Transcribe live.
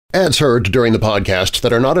Ads heard during the podcast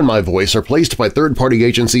that are not in my voice are placed by third-party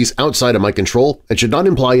agencies outside of my control and should not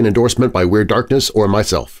imply an endorsement by Weird Darkness or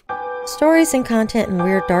myself. Stories and content in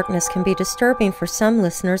Weird Darkness can be disturbing for some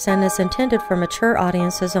listeners and is intended for mature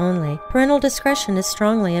audiences only. Parental discretion is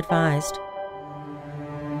strongly advised.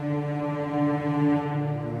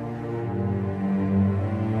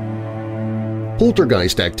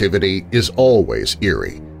 Poltergeist activity is always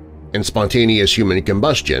eerie, and spontaneous human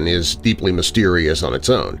combustion is deeply mysterious on its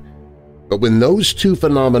own. But when those two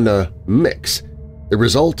phenomena mix, the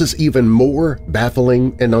result is even more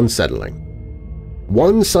baffling and unsettling.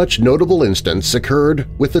 One such notable instance occurred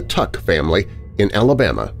with the Tuck family in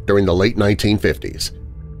Alabama during the late 1950s.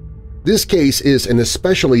 This case is an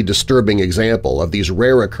especially disturbing example of these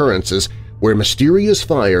rare occurrences where mysterious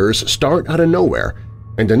fires start out of nowhere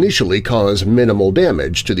and initially cause minimal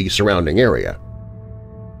damage to the surrounding area.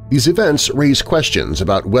 These events raise questions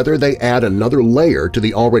about whether they add another layer to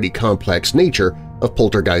the already complex nature of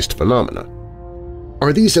poltergeist phenomena.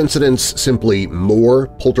 Are these incidents simply more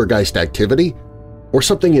poltergeist activity, or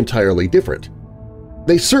something entirely different?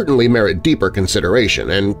 They certainly merit deeper consideration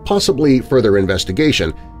and possibly further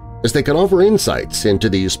investigation, as they can offer insights into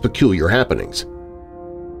these peculiar happenings.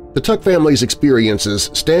 The Tuck family's experiences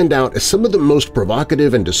stand out as some of the most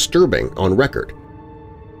provocative and disturbing on record.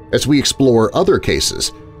 As we explore other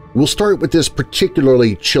cases, we'll start with this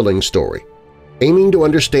particularly chilling story, aiming to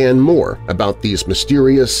understand more about these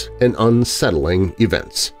mysterious and unsettling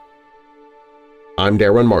events. I'm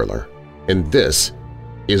Darren Marlar, and this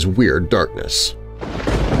is Weird Darkness.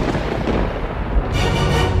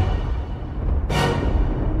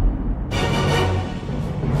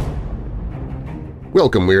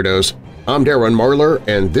 Welcome, Weirdos! I'm Darren Marlar,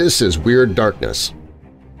 and this is Weird Darkness.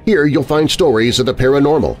 Here you'll find stories of the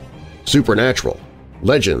paranormal, supernatural,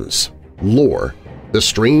 legends, lore, the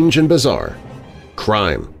strange and bizarre,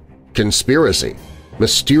 crime, conspiracy,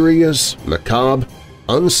 mysterious, macabre,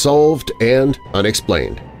 unsolved, and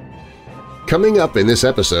unexplained. Coming up in this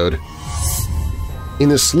episode, in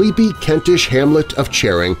the sleepy Kentish hamlet of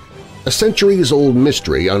Charing, a centuries-old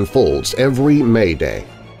mystery unfolds every May Day.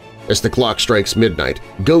 As the clock strikes midnight,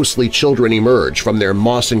 ghostly children emerge from their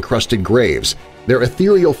moss-encrusted graves, their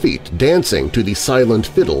ethereal feet dancing to the silent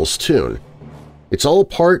fiddle's tune. It's all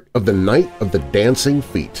part of the Night of the Dancing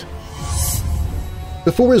Feet.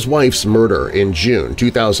 Before his wife's murder in June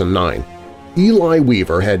 2009, Eli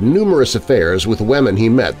Weaver had numerous affairs with women he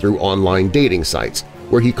met through online dating sites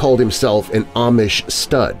where he called himself an Amish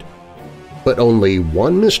Stud. But only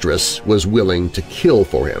one mistress was willing to kill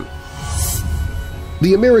for him.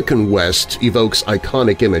 The American West evokes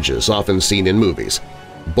iconic images often seen in movies: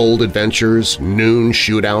 bold adventures, noon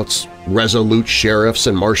shootouts, resolute sheriffs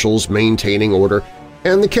and marshals maintaining order,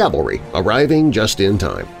 and the cavalry arriving just in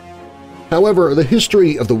time. However, the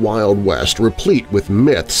history of the Wild West, replete with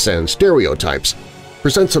myths and stereotypes,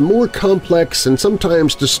 presents a more complex and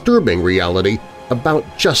sometimes disturbing reality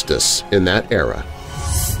about justice in that era.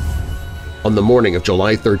 On the morning of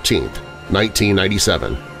July 13,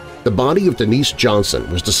 1997, the body of Denise Johnson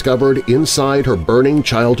was discovered inside her burning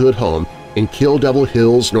childhood home in Kill Devil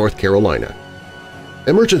Hills, North Carolina.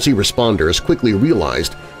 Emergency responders quickly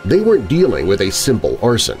realized they weren't dealing with a simple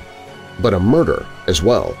arson, but a murder as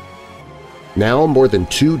well. Now, more than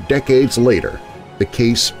 2 decades later, the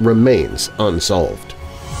case remains unsolved.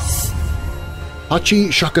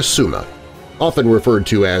 Hachishakusama, often referred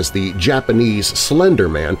to as the Japanese Slender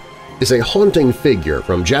Man, is a haunting figure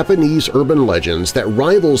from Japanese urban legends that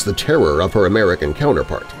rivals the terror of her American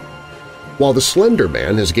counterpart. While the Slender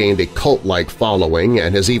Man has gained a cult-like following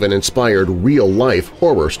and has even inspired real-life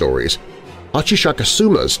horror stories,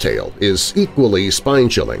 Hachishakusama's tale is equally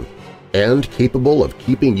spine-chilling and capable of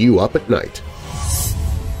keeping you up at night.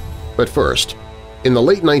 But first, in the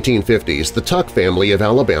late 1950s, the Tuck family of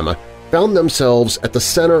Alabama found themselves at the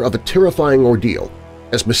center of a terrifying ordeal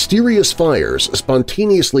as mysterious fires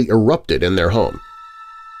spontaneously erupted in their home.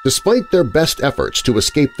 Despite their best efforts to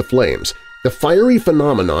escape the flames, the fiery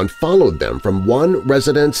phenomenon followed them from one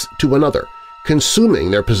residence to another,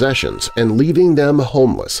 consuming their possessions and leaving them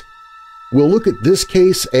homeless. We'll look at this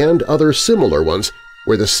case and other similar ones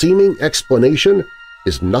where the seeming explanation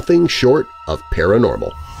is nothing short of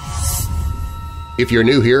paranormal. If you're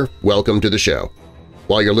new here, welcome to the show.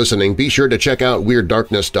 While you're listening, be sure to check out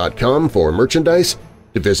WeirdDarkness.com for merchandise,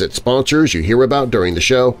 to visit sponsors you hear about during the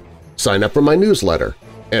show, sign up for my newsletter,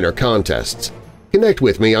 enter contests, connect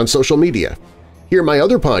with me on social media, hear my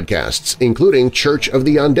other podcasts including Church of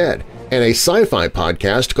the Undead and a sci-fi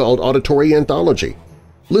podcast called Auditory Anthology,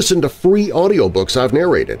 listen to free audiobooks I've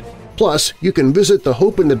narrated. Plus, you can visit the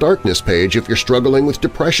Hope in the Darkness page if you're struggling with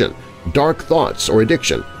depression, dark thoughts, or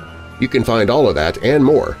addiction, You can find all of that and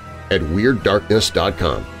more at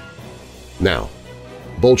WeirdDarkness.com. Now,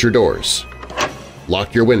 bolt your doors,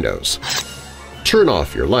 lock your windows, turn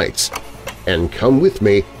off your lights, and come with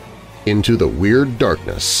me into the Weird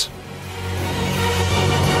Darkness.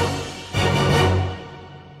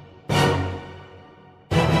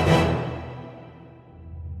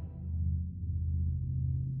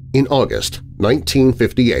 In August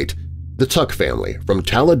 1958, the Tuck family from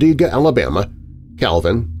Talladega, Alabama,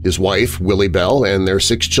 Calvin, his wife Willie Bell, and their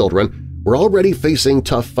 6 children were already facing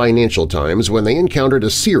tough financial times when they encountered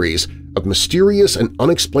a series of mysterious and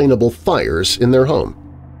unexplainable fires in their home.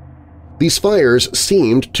 These fires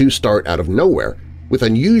seemed to start out of nowhere, with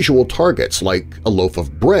unusual targets like a loaf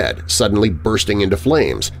of bread suddenly bursting into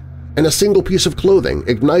flames and a single piece of clothing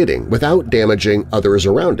igniting without damaging others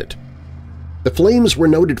around it. The flames were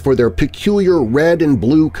noted for their peculiar red and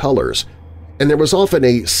blue colors, and there was often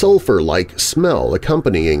a sulfur-like smell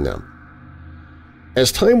accompanying them.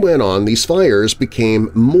 As time went on, these fires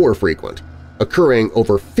became more frequent, occurring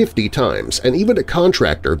over 50 times, and even a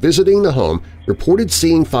contractor visiting the home reported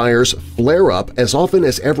seeing fires flare up as often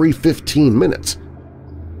as every 15 minutes.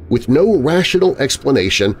 With no rational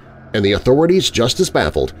explanation and the authorities just as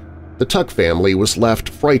baffled, the Tuck family was left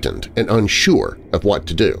frightened and unsure of what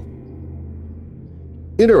to do.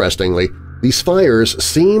 Interestingly, these fires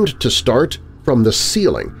seemed to start from the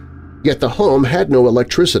ceiling, yet the home had no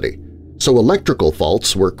electricity, so electrical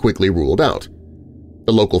faults were quickly ruled out.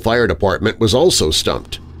 The local fire department was also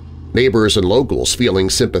stumped. Neighbors and locals,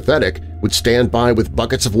 feeling sympathetic, would stand by with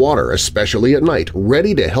buckets of water, especially at night,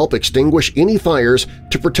 ready to help extinguish any fires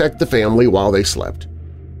to protect the family while they slept.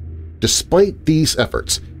 Despite these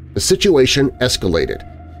efforts, the situation escalated,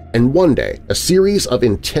 and one day a series of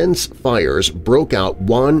intense fires broke out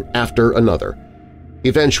one after another,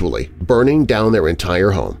 eventually burning down their entire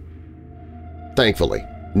home. Thankfully,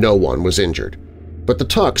 no one was injured, but the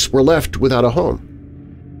Tucks were left without a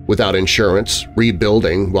home. Without insurance,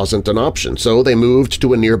 rebuilding wasn't an option, so they moved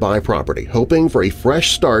to a nearby property, hoping for a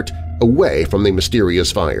fresh start away from the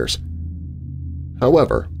mysterious fires.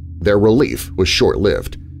 However, their relief was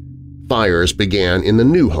short-lived. Fires began in the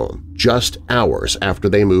new home just hours after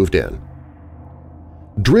they moved in.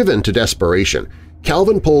 Driven to desperation,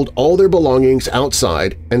 Calvin pulled all their belongings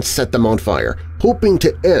outside and set them on fire, hoping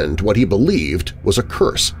to end what he believed was a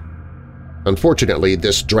curse. Unfortunately,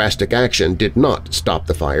 this drastic action did not stop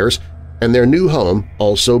the fires, and their new home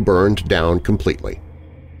also burned down completely.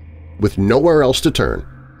 With nowhere else to turn,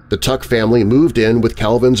 the Tuck family moved in with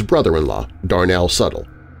Calvin's brother-in-law, Darnell Suttle.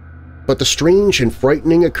 But the strange and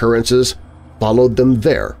frightening occurrences followed them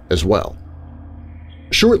there as well.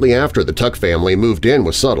 Shortly after the Tuck family moved in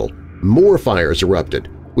with Suttle, more fires erupted,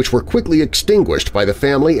 which were quickly extinguished by the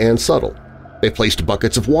family and Suttle. They placed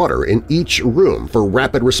buckets of water in each room for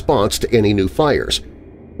rapid response to any new fires.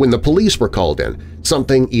 When the police were called in,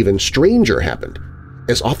 something even stranger happened.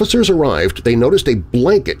 As officers arrived, they noticed a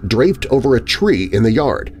blanket draped over a tree in the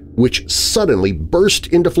yard, which suddenly burst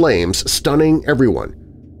into flames, stunning everyone.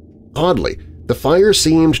 Oddly, the fire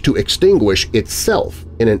seemed to extinguish itself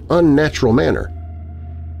in an unnatural manner.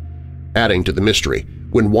 Adding to the mystery,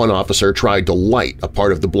 when one officer tried to light a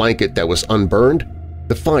part of the blanket that was unburned,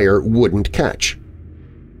 the fire wouldn't catch.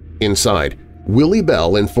 Inside, Willie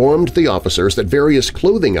Bell informed the officers that various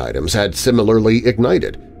clothing items had similarly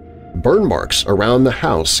ignited. Burn marks around the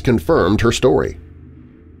house confirmed her story.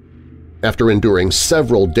 After enduring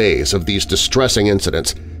several days of these distressing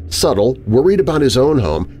incidents, Suttle, worried about his own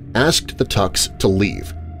home, asked the Tucks to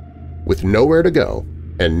leave. With nowhere to go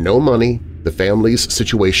and no money, the family's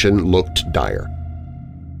situation looked dire.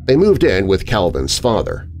 They moved in with Calvin's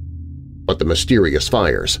father, but the mysterious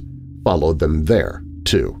fires followed them there,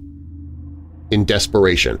 too. In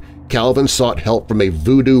desperation, Calvin sought help from a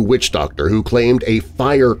voodoo witch doctor who claimed a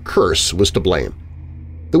fire curse was to blame.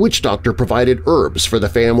 The witch doctor provided herbs for the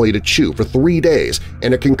family to chew for 3 days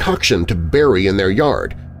and a concoction to bury in their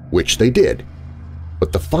yard, which they did.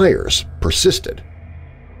 But the fires persisted.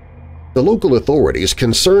 The local authorities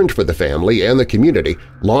concerned for the family and the community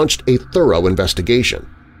launched a thorough investigation.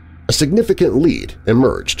 A significant lead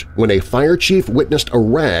emerged when a fire chief witnessed a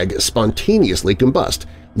rag spontaneously combust,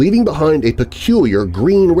 leaving behind a peculiar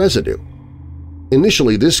green residue.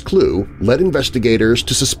 Initially, this clue led investigators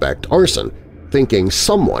to suspect arson, thinking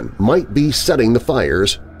someone might be setting the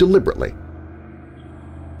fires deliberately.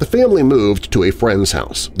 The family moved to a friend's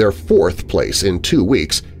house, their 4th place in 2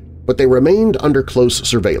 weeks, but they remained under close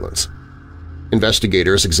surveillance.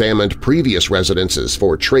 Investigators examined previous residences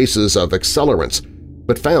for traces of accelerants,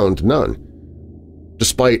 but found none.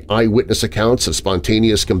 Despite eyewitness accounts of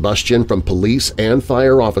spontaneous combustion from police and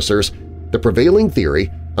fire officers, the prevailing theory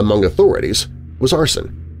among authorities, was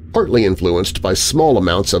arson, partly influenced by small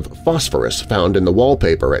amounts of phosphorus found in the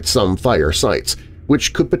wallpaper at some fire sites,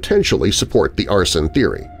 which could potentially support the arson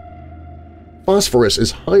theory. Phosphorus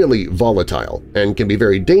is highly volatile and can be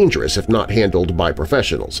very dangerous if not handled by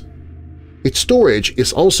professionals. Its storage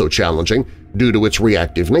is also challenging due to its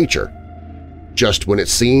reactive nature. Just when it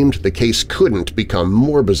seemed the case couldn't become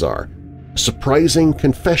more bizarre, a surprising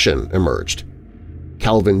confession emerged.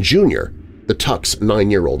 Calvin Jr., the Tuck's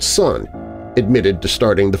 9-year-old son, admitted to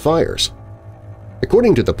starting the fires.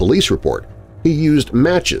 According to the police report, he used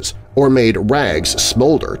matches or made rags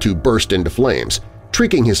smolder to burst into flames,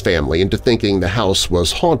 tricking his family into thinking the house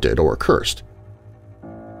was haunted or cursed.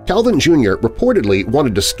 Calvin Jr. reportedly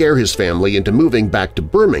wanted to scare his family into moving back to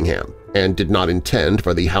Birmingham and did not intend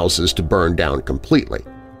for the houses to burn down completely.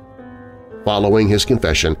 Following his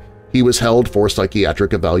confession, he was held for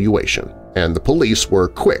psychiatric evaluation, and the police were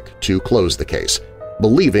quick to close the case,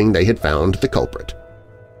 believing they had found the culprit.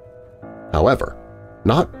 However,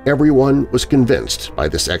 not everyone was convinced by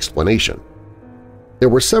this explanation. There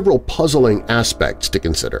were several puzzling aspects to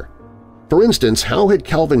consider. For instance, how had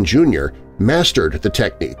Calvin Jr. mastered the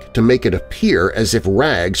technique to make it appear as if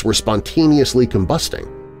rags were spontaneously combusting?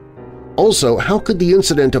 Also, how could the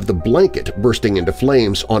incident of the blanket bursting into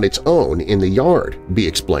flames on its own in the yard be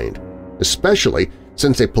explained, especially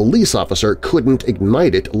since a police officer couldn't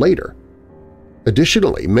ignite it later?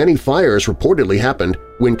 Additionally, many fires reportedly happened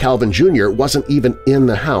when Calvin Jr. wasn't even in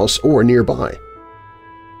the house or nearby.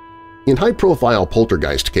 In high-profile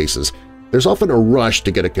poltergeist cases, there's often a rush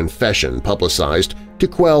to get a confession publicized to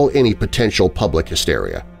quell any potential public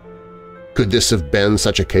hysteria. Could this have been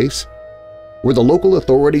such a case? Were the local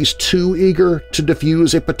authorities too eager to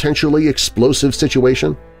defuse a potentially explosive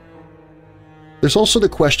situation? There's also the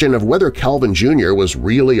question of whether Calvin Jr. was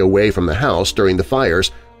really away from the house during the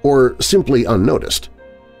fires or simply unnoticed.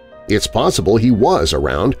 It's possible he was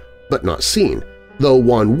around, but not seen, though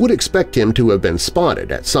one would expect him to have been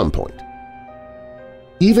spotted at some point.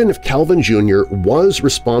 Even if Calvin Jr. was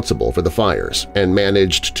responsible for the fires and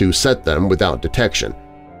managed to set them without detection,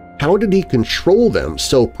 how did he control them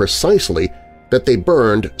so precisely that they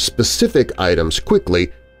burned specific items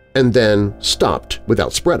quickly and then stopped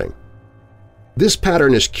without spreading? This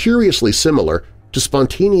pattern is curiously similar to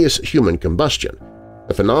spontaneous human combustion,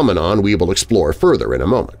 a phenomenon we will explore further in a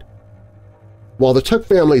moment. While the Tuck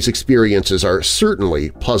family's experiences are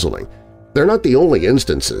certainly puzzling, they're not the only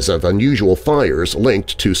instances of unusual fires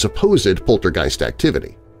linked to supposed poltergeist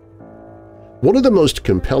activity. One of the most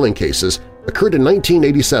compelling cases occurred in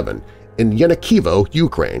 1987 in Yanakivo,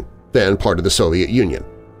 Ukraine, then part of the Soviet Union.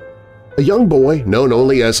 A young boy known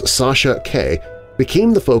only as Sasha K.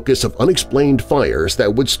 became the focus of unexplained fires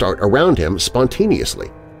that would start around him spontaneously.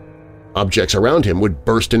 Objects around him would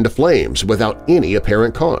burst into flames without any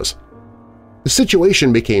apparent cause. The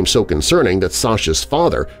situation became so concerning that Sasha's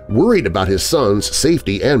father, worried about his son's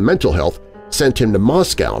safety and mental health, sent him to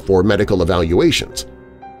Moscow for medical evaluations.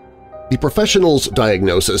 The professional's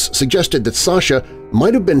diagnosis suggested that Sasha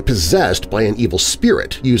might have been possessed by an evil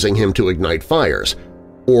spirit using him to ignite fires,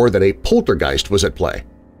 or that a poltergeist was at play.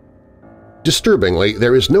 Disturbingly,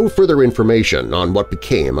 there is no further information on what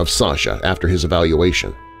became of Sasha after his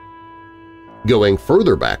evaluation. Going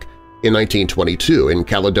further back, in 1922 in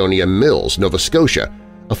Caledonia Mills, Nova Scotia,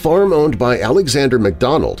 a farm owned by Alexander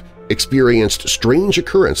MacDonald experienced strange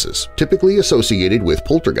occurrences typically associated with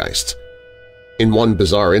poltergeists. In one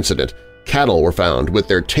bizarre incident, cattle were found with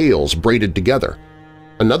their tails braided together.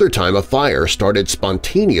 Another time a fire started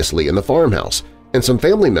spontaneously in the farmhouse, and some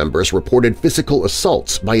family members reported physical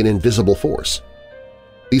assaults by an invisible force.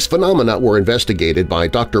 These phenomena were investigated by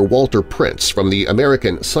Dr. Walter Prince from the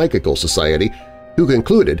American Psychical Society, who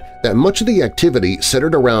concluded that much of the activity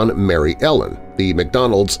centered around Mary Ellen, the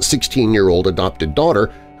MacDonald's 16-year-old adopted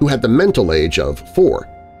daughter who had the mental age of 4.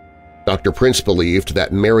 Dr. Prince believed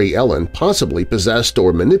that Mary Ellen, possibly possessed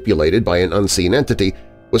or manipulated by an unseen entity,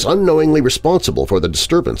 was unknowingly responsible for the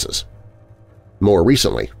disturbances. More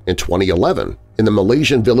recently, in 2011, in the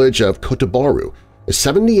Malaysian village of Kota Baru, a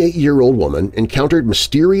 78-year-old woman encountered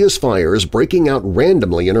mysterious fires breaking out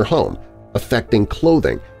randomly in her home, affecting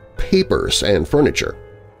clothing, papers, and furniture.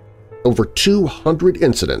 Over 200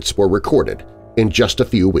 incidents were recorded in just a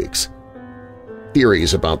few weeks.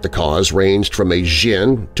 Theories about the cause ranged from a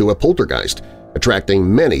jinn to a poltergeist,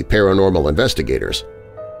 attracting many paranormal investigators.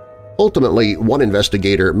 Ultimately, one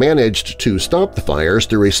investigator managed to stop the fires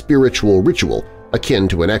through a spiritual ritual akin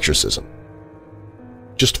to an exorcism.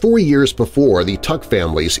 Just 4 years before the Tuck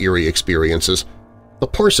family's eerie experiences, the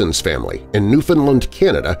Parsons family in Newfoundland,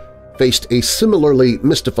 Canada, faced a similarly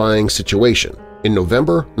mystifying situation in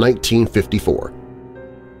November 1954.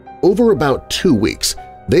 Over about 2 weeks,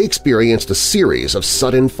 they experienced a series of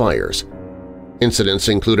sudden fires. Incidents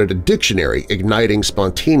included a dictionary igniting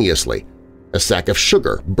spontaneously, a sack of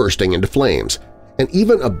sugar bursting into flames, and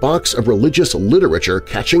even a box of religious literature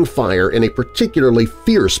catching fire in a particularly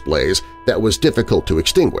fierce blaze that was difficult to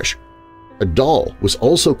extinguish. A doll was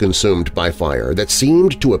also consumed by fire that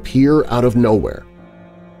seemed to appear out of nowhere.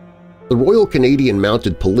 The Royal Canadian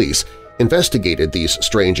Mounted Police investigated these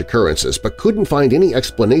strange occurrences but couldn't find any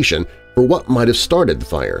explanation for what might have started the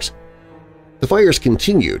fires. The fires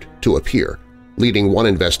continued to appear, leading one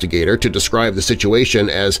investigator to describe the situation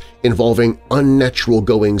as involving unnatural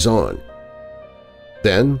goings-on.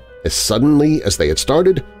 Then, as suddenly as they had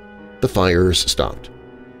started, the fires stopped.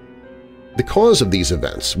 The cause of these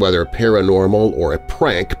events, whether paranormal or a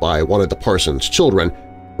prank by one of the parson's children,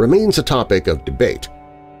 remains a topic of debate.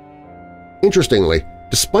 Interestingly,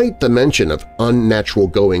 despite the mention of unnatural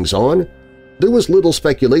goings-on, there was little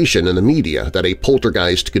speculation in the media that a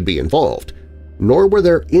poltergeist could be involved, nor were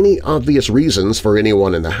there any obvious reasons for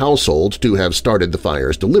anyone in the household to have started the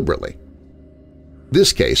fires deliberately.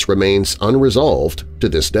 This case remains unresolved to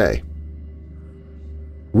this day.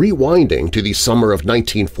 Rewinding to the summer of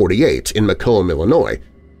 1948 in Macomb, Illinois,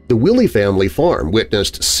 the Willie family farm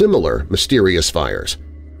witnessed similar mysterious fires.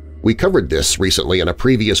 We covered this recently in a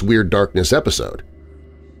previous Weird Darkness episode.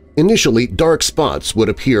 Initially, dark spots would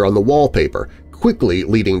appear on the wallpaper, quickly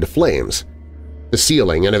leading to flames. The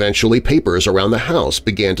ceiling and eventually papers around the house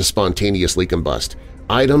began to spontaneously combust.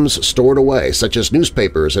 Items stored away, such as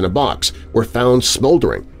newspapers in a box, were found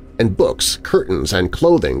smoldering, and books, curtains, and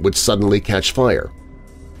clothing would suddenly catch fire.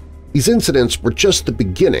 These incidents were just the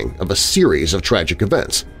beginning of a series of tragic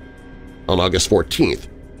events. On August 14th,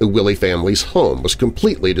 the Willie family's home was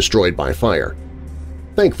completely destroyed by fire.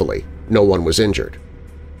 Thankfully, no one was injured.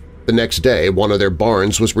 The next day, one of their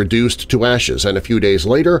barns was reduced to ashes, and a few days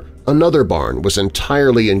later, another barn was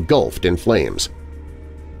entirely engulfed in flames.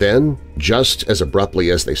 Then, just as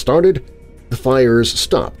abruptly as they started, the fires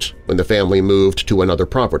stopped when the family moved to another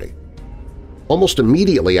property. Almost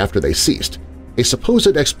immediately after they ceased, a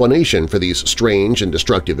supposed explanation for these strange and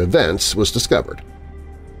destructive events was discovered.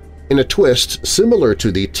 In a twist similar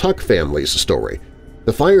to the Tuck family's story,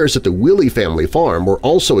 the fires at the Willie family farm were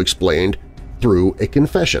also explained through a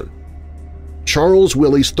confession. Charles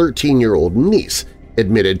Willie's 13-year-old niece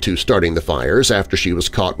admitted to starting the fires after she was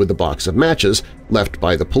caught with a box of matches left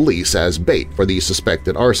by the police as bait for the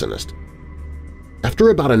suspected arsonist. After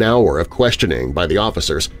about an hour of questioning by the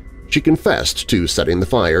officers, she confessed to setting the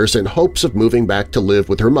fires in hopes of moving back to live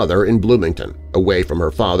with her mother in Bloomington, away from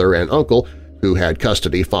her father and uncle who had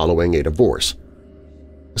custody following a divorce.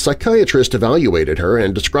 A psychiatrist evaluated her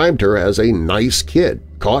and described her as a nice kid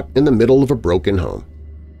caught in the middle of a broken home.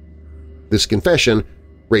 This confession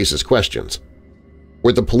raises questions.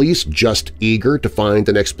 Were the police just eager to find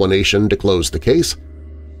an explanation to close the case?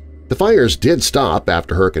 The fires did stop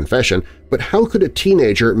after her confession, but how could a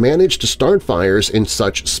teenager manage to start fires in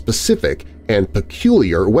such specific and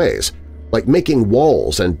peculiar ways, like making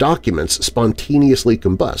walls and documents spontaneously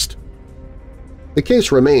combust? The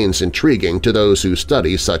case remains intriguing to those who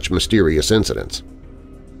study such mysterious incidents.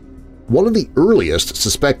 One of the earliest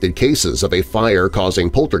suspected cases of a fire-causing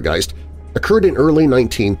poltergeist occurred in early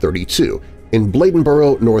 1932 in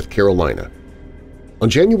Bladenboro, North Carolina. On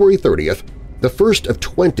January 30th, the first of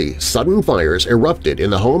 20 sudden fires erupted in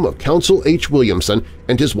the home of Counsel H. Williamson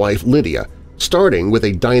and his wife Lydia, starting with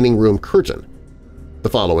a dining room curtain. The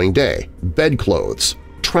following day, bedclothes,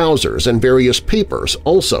 trousers, and various papers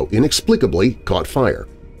also inexplicably caught fire.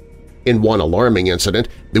 In one alarming incident,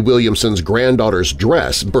 the Williamsons' granddaughter's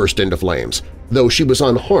dress burst into flames, though she was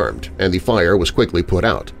unharmed and the fire was quickly put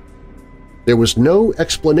out. There was no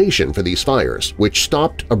explanation for these fires, which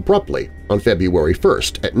stopped abruptly on February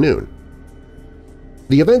 1st at noon.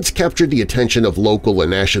 The events captured the attention of local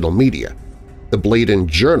and national media. The Bladen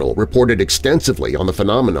Journal reported extensively on the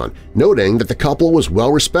phenomenon, noting that the couple was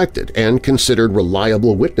well-respected and considered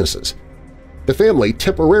reliable witnesses. The family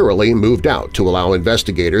temporarily moved out to allow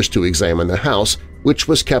investigators to examine the house, which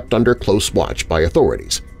was kept under close watch by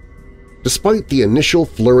authorities. Despite the initial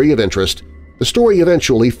flurry of interest, the story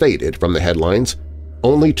eventually faded from the headlines,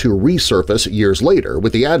 only to resurface years later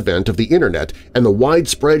with the advent of the Internet and the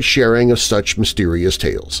widespread sharing of such mysterious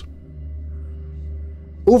tales.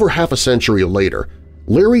 Over half a century later,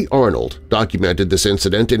 Larry Arnold documented this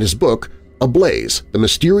incident in his book Ablaze: The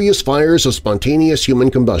Mysterious Fires of Spontaneous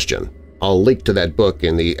Human Combustion. I'll link to that book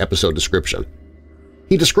in the episode description.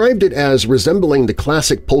 He described it as resembling the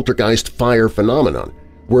classic poltergeist fire phenomenon,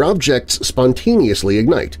 where objects spontaneously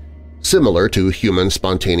ignite, similar to human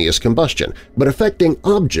spontaneous combustion, but affecting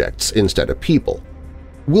objects instead of people.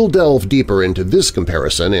 We'll delve deeper into this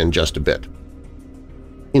comparison in just a bit.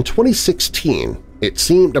 In 2016, it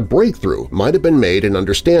seemed a breakthrough might have been made in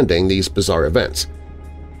understanding these bizarre events.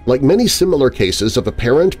 Like many similar cases of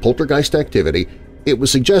apparent poltergeist activity, it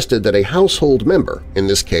was suggested that a household member, in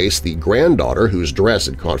this case the granddaughter whose dress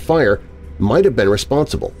had caught fire, might have been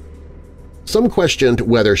responsible. Some questioned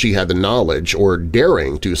whether she had the knowledge or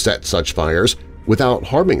daring to set such fires without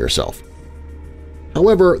harming herself.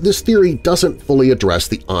 However, this theory doesn't fully address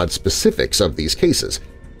the odd specifics of these cases,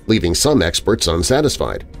 leaving some experts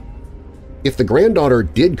unsatisfied. If the granddaughter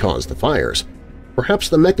did cause the fires, perhaps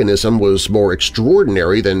the mechanism was more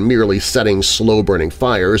extraordinary than merely setting slow-burning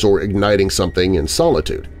fires or igniting something in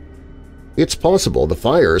solitude. It's possible the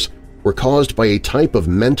fires were caused by a type of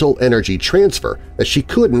mental energy transfer that she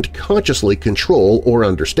couldn't consciously control or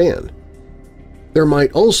understand. There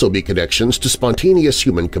might also be connections to spontaneous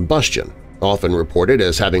human combustion, often reported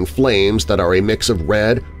as having flames that are a mix of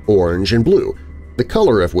red, orange, and blue, the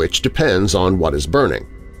color of which depends on what is burning.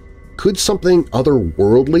 Could something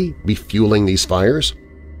otherworldly be fueling these fires?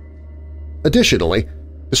 Additionally,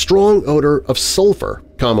 the strong odor of sulfur,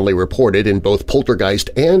 commonly reported in both poltergeist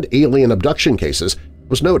and alien abduction cases,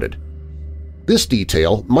 was noted. This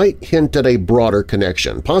detail might hint at a broader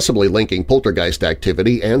connection, possibly linking poltergeist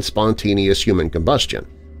activity and spontaneous human combustion.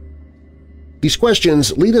 These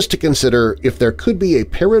questions lead us to consider if there could be a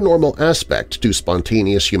paranormal aspect to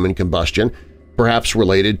spontaneous human combustion, perhaps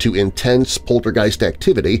related to intense poltergeist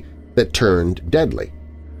activity that turned deadly.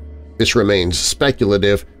 This remains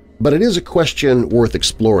speculative, but it is a question worth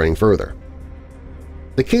exploring further.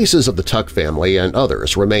 The cases of the Tuck family and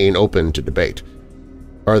others remain open to debate.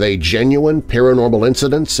 Are they genuine paranormal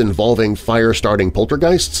incidents involving fire-starting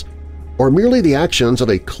poltergeists, or merely the actions of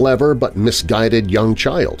a clever but misguided young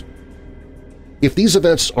child? If these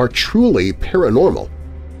events are truly paranormal,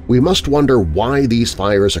 we must wonder why these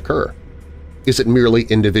fires occur. Is it merely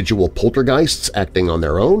individual poltergeists acting on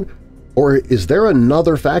their own, or is there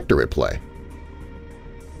another factor at play?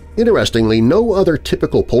 Interestingly, no other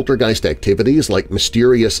typical poltergeist activities like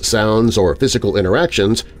mysterious sounds or physical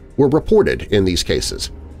interactions were reported in these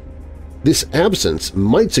cases. This absence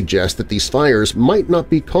might suggest that these fires might not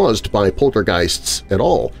be caused by poltergeists at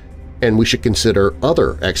all, and we should consider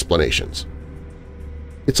other explanations.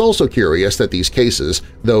 It's also curious that these cases,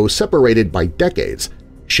 though separated by decades,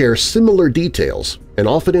 share similar details and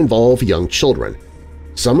often involve young children,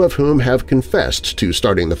 some of whom have confessed to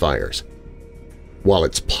starting the fires. While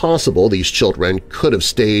it's possible these children could have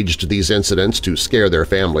staged these incidents to scare their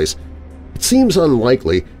families, it seems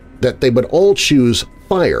unlikely that they would all choose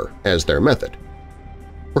fire as their method.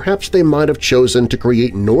 Perhaps they might have chosen to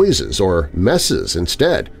create noises or messes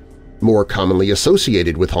instead, more commonly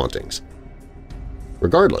associated with hauntings.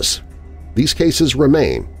 Regardless, these cases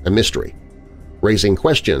remain a mystery, raising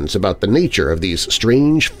questions about the nature of these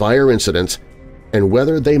strange fire incidents and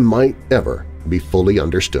whether they might ever be fully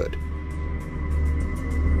understood.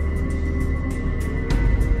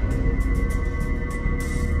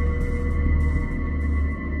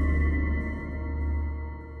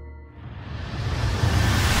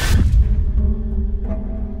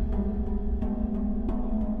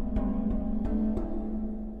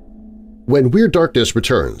 When Weird Darkness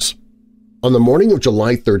returns, on the morning of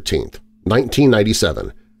July 13,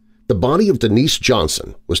 1997, the body of Denise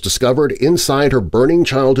Johnson was discovered inside her burning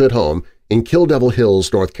childhood home in Kill Devil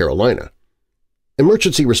Hills, North Carolina.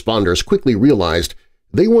 Emergency responders quickly realized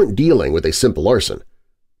they weren't dealing with a simple arson,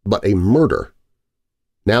 but a murder.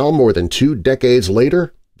 Now, more than 2 decades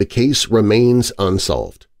later, the case remains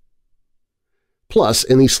unsolved. Plus,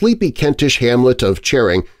 in the sleepy Kentish hamlet of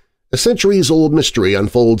Charing, a centuries-old mystery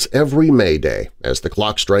unfolds every May Day. As the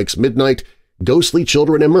clock strikes midnight, ghostly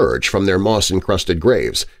children emerge from their moss-encrusted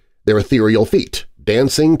graves, their ethereal feet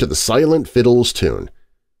dancing to the silent fiddle's tune.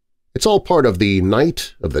 It's all part of the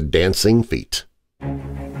Night of the Dancing Feet.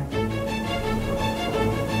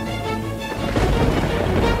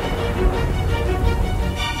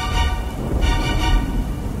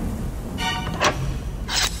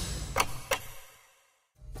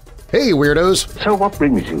 Hey, Weirdos! So what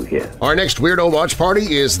brings you here? Our next Weirdo Watch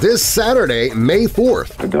Party is this Saturday, May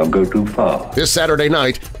 4th. But don't go too far. This Saturday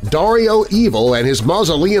night, Dario Evil and his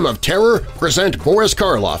Mausoleum of Terror present Boris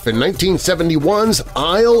Karloff in 1971's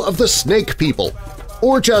Isle of the Snake People.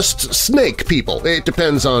 or just snake people. It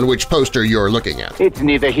depends on which poster you're looking at. It's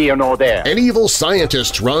neither here nor there. An evil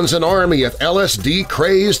scientist runs an army of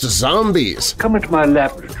LSD-crazed zombies. Come into my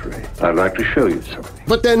laboratory. I'd like to show you something.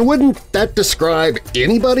 But then wouldn't that describe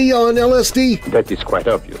anybody on LSD? That is quite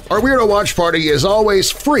obvious. Our Weirdo Watch Party is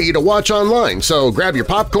always free to watch online, so grab your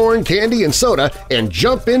popcorn, candy, and soda and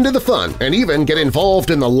jump into the fun, and even get involved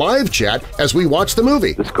in the live chat as we watch the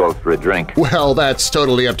movie. Let's go for a drink. Well, that's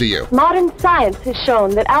totally up to you. Modern science has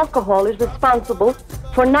shown that alcohol is responsible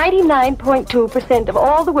for 99.2% of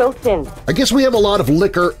all the world's sins. I guess we have a lot of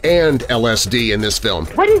liquor and LSD in this film.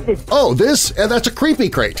 What is this? Oh, that's a creepy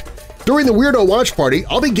crate. During the Weirdo Watch Party,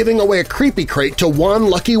 I'll be giving away a creepy crate to one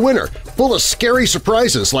lucky winner, full of scary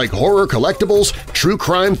surprises like horror collectibles, true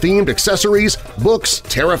crime-themed accessories, books,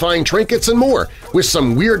 terrifying trinkets, and more, with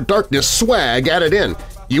some Weird Darkness swag added in.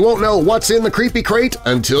 You won't know what's in the creepy crate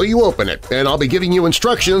until you open it, and I'll be giving you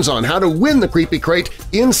instructions on how to win the creepy crate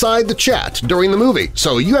inside the chat during the movie,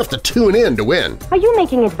 so you have to tune in to win. Are you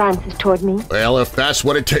making advances toward me? Well, if that's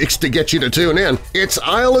what it takes to get you to tune in, it's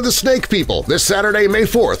Isle of the Snake People this Saturday, May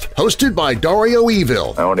 4th, hosted by Dario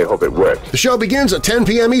Evil. I only hope it works. The show begins at 10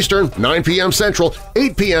 p.m. Eastern, 9 p.m. Central,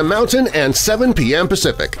 8 p.m. Mountain, and 7 p.m.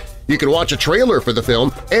 Pacific. You can watch a trailer for the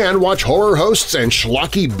film and watch horror hosts and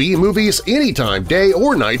schlocky B-movies anytime, day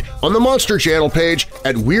or night, on the Monster Channel page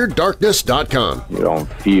at WeirdDarkness.com. You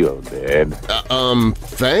don't feel dead.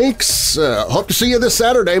 Thanks. Hope to see you this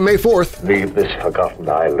Saturday, May 4th. Leave this forgotten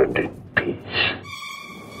island in peace.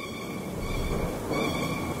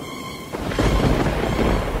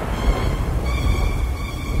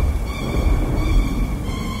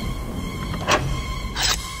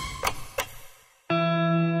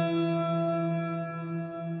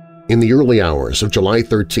 In the early hours of July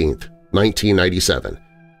 13, 1997,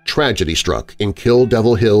 tragedy struck in Kill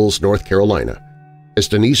Devil Hills, North Carolina, as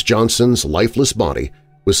Denise Johnson's lifeless body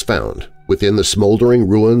was found within the smoldering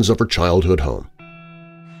ruins of her childhood home.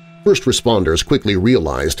 First responders quickly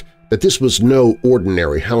realized that this was no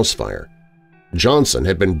ordinary house fire. Johnson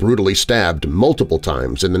had been brutally stabbed multiple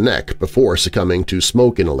times in the neck before succumbing to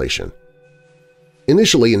smoke inhalation.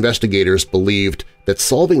 Initially, investigators believed that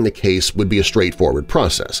solving the case would be a straightforward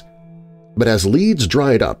process. But as leads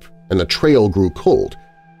dried up and the trail grew cold,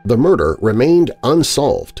 the murder remained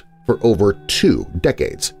unsolved for over 2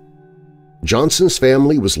 decades. Johnson's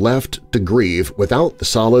family was left to grieve without the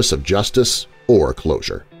solace of justice or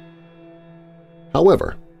closure.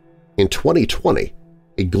 However, in 2020,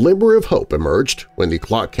 a glimmer of hope emerged when the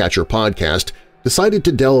Clockcatcher podcast decided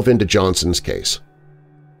to delve into Johnson's case.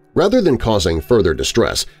 Rather than causing further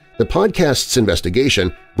distress, the podcast's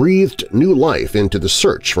investigation breathed new life into the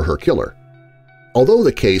search for her killer. Although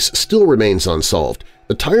the case still remains unsolved,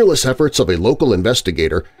 the tireless efforts of a local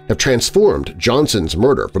investigator have transformed Johnson's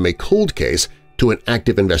murder from a cold case to an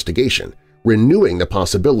active investigation, renewing the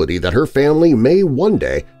possibility that her family may one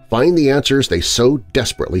day find the answers they so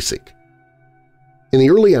desperately seek. In the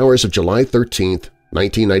early hours of July 13,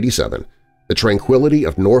 1997, the tranquility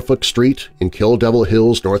of Norfolk Street in Kill Devil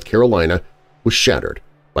Hills, North Carolina was shattered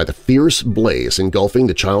by the fierce blaze engulfing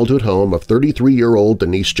the childhood home of 33-year-old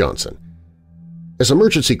Denise Johnson. As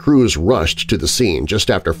emergency crews rushed to the scene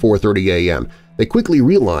just after 4:30 a.m., they quickly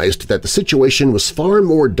realized that the situation was far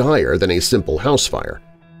more dire than a simple house fire.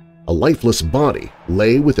 A lifeless body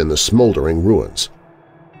lay within the smoldering ruins.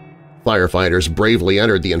 Firefighters bravely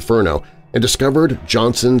entered the inferno and discovered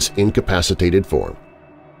Johnson's incapacitated form.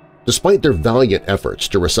 Despite their valiant efforts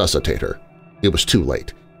to resuscitate her, it was too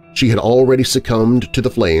late. She had already succumbed to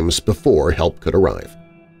the flames before help could arrive.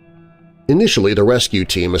 Initially, the rescue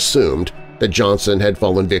team assumed that Johnson had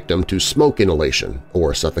fallen victim to smoke inhalation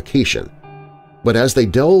or suffocation. But as they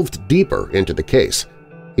delved deeper into the case,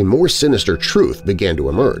 a more sinister truth began to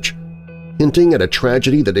emerge, hinting at a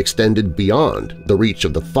tragedy that extended beyond the reach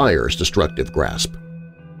of the fire's destructive grasp.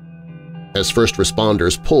 As first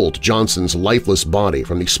responders pulled Johnson's lifeless body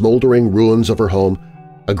from the smoldering ruins of her home,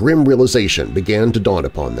 a grim realization began to dawn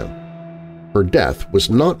upon them. Her death was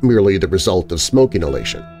not merely the result of smoke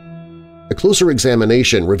inhalation. A closer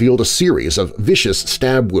examination revealed a series of vicious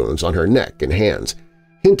stab wounds on her neck and hands,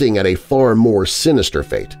 hinting at a far more sinister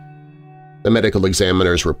fate. The medical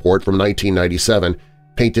examiner's report from 1997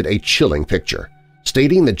 painted a chilling picture,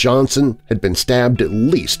 stating that Johnson had been stabbed at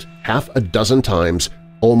least half a dozen times,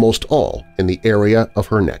 almost all in the area of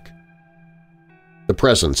her neck. The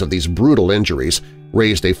presence of these brutal injuries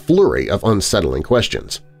raised a flurry of unsettling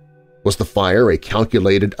questions. Was the fire a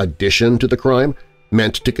calculated addition to the crime,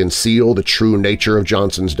 meant to conceal the true nature of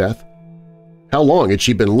Johnson's death? How long had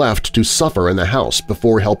she been left to suffer in the house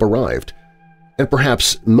before help arrived? And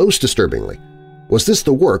perhaps most disturbingly, was this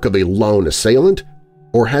the work of a lone assailant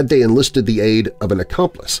or had they enlisted the aid of an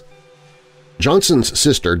accomplice? Johnson's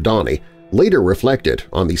sister, Donnie, later reflected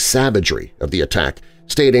on the savagery of the attack,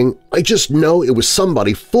 stating, "I just know it was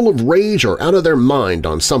somebody full of rage or out of their mind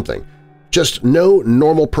on something. Just no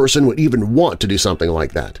normal person would even want to do something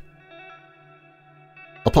like that."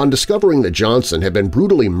 Upon discovering that Johnson had been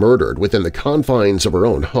brutally murdered within the confines of her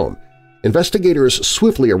own home, investigators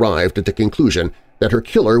swiftly arrived at the conclusion that her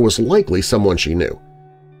killer was likely someone she knew.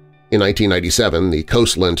 In 1997, the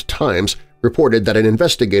Coastland Times reported that an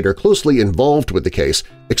investigator closely involved with the case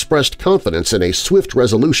expressed confidence in a swift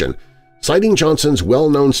resolution, citing Johnson's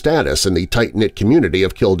well-known status in the tight-knit community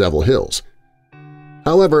of Kill Devil Hills.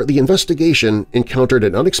 However, the investigation encountered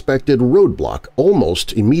an unexpected roadblock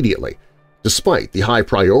almost immediately, despite the high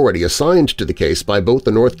priority assigned to the case by both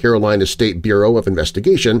the North Carolina State Bureau of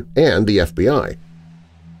Investigation and the FBI.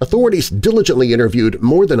 Authorities diligently interviewed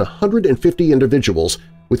more than 150 individuals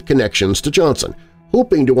with connections to Johnson,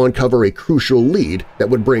 hoping to uncover a crucial lead that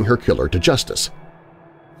would bring her killer to justice.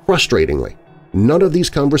 Frustratingly, none of these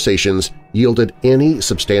conversations yielded any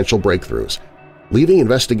substantial breakthroughs, leaving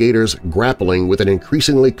investigators grappling with an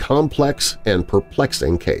increasingly complex and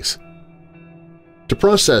perplexing case. To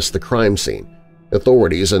process the crime scene,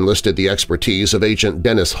 authorities enlisted the expertise of Agent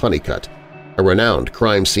Dennis Honeycutt, a renowned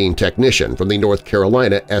crime scene technician from the North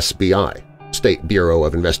Carolina SBI, State Bureau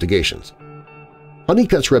of Investigations.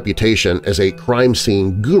 Honeycutt's reputation as a crime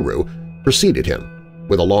scene guru preceded him,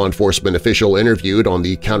 with a law enforcement official interviewed on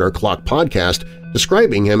the Counterclock podcast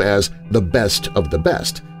describing him as the best of the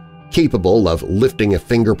best, capable of lifting a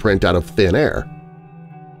fingerprint out of thin air.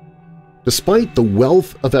 Despite the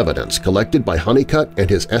wealth of evidence collected by Honeycutt and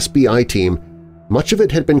his SBI team, much of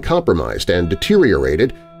it had been compromised and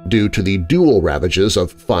deteriorated due to the dual ravages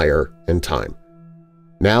of fire and time.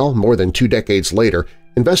 Now, more than 2 decades later,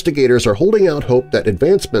 investigators are holding out hope that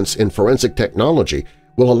advancements in forensic technology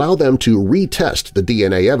will allow them to retest the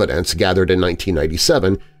DNA evidence gathered in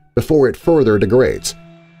 1997 before it further degrades.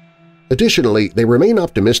 Additionally, they remain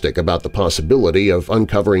optimistic about the possibility of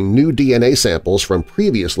uncovering new DNA samples from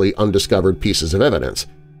previously undiscovered pieces of evidence,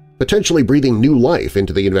 potentially breathing new life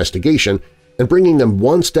into the investigation and bringing them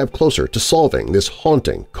one step closer to solving this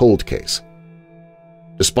haunting cold case.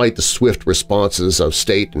 Despite the swift responses of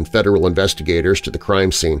state and federal investigators to the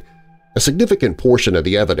crime scene, a significant portion of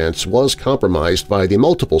the evidence was compromised by the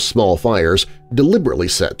multiple small fires deliberately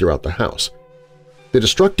set throughout the house. The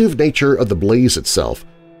destructive nature of the blaze itself,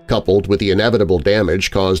 coupled with the inevitable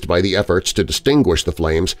damage caused by the efforts to distinguish the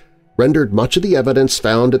flames, rendered much of the evidence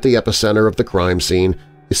found at the epicenter of the crime scene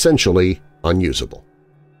essentially unusable.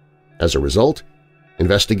 As a result,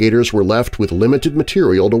 investigators were left with limited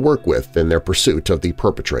material to work with in their pursuit of the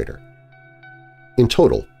perpetrator. In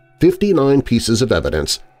total, 59 pieces of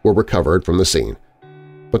evidence were recovered from the scene,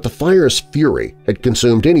 but the fire's fury had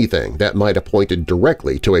consumed anything that might have pointed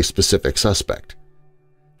directly to a specific suspect.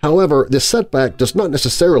 However, this setback does not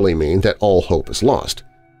necessarily mean that all hope is lost.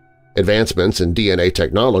 Advancements in DNA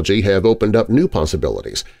technology have opened up new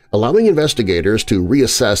possibilities, allowing investigators to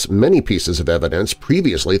reassess many pieces of evidence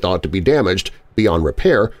previously thought to be damaged beyond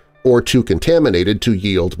repair or too contaminated to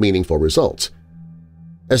yield meaningful results.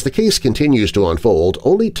 As the case continues to unfold,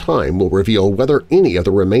 only time will reveal whether any of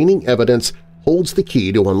the remaining evidence holds the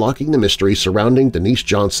key to unlocking the mystery surrounding Denise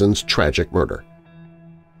Johnson's tragic murder.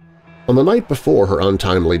 On the night before her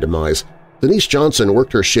untimely demise, Denise Johnson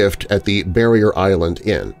worked her shift at the Barrier Island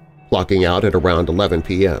Inn, clocking out at around 11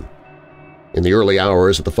 p.m. In the early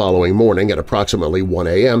hours of the following morning at approximately 1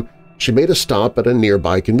 a.m., she made a stop at a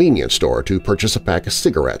nearby convenience store to purchase a pack of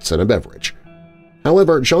cigarettes and a beverage.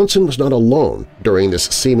 However, Johnson was not alone during this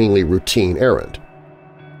seemingly routine errand.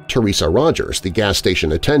 Teresa Rogers, the gas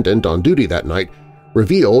station attendant on duty that night,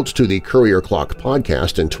 revealed to the Courier Clock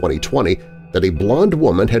podcast in 2020 that a blonde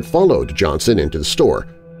woman had followed Johnson into the store,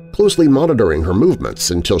 closely monitoring her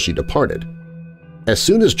movements until she departed. As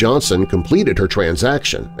soon as Johnson completed her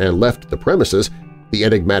transaction and left the premises, the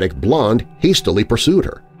enigmatic blonde hastily pursued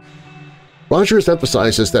her. Rogers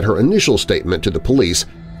emphasizes that her initial statement to the police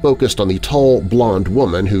focused on the tall, blonde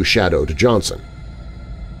woman who shadowed Johnson.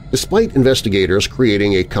 Despite investigators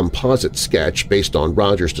creating a composite sketch based on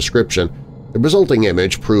Rogers' description, the resulting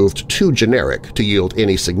image proved too generic to yield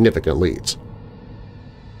any significant leads.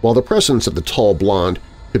 While the presence of the tall blonde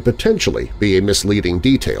could potentially be a misleading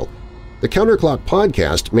detail, the Counterclock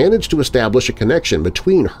podcast managed to establish a connection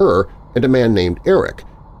between her and a man named Eric,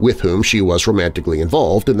 with whom she was romantically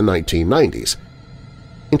involved in the 1990s.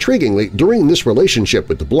 Intriguingly, during this relationship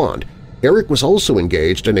with the blonde, Eric was also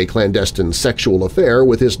engaged in a clandestine sexual affair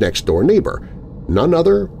with his next-door neighbor, none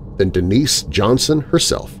other than Denise Johnson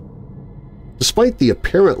herself. Despite the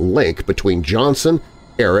apparent link between Johnson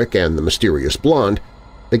Eric and the mysterious blonde,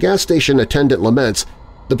 the gas station attendant laments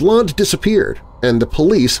the blonde disappeared and the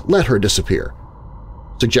police let her disappear,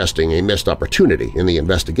 suggesting a missed opportunity in the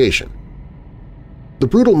investigation. The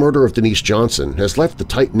brutal murder of Denise Johnson has left the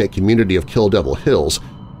tight-knit community of Kill Devil Hills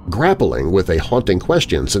grappling with a haunting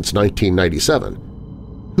question since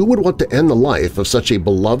 1997. Who would want to end the life of such a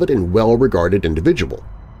beloved and well-regarded individual?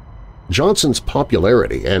 Johnson's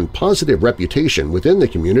popularity and positive reputation within the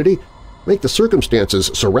community make the circumstances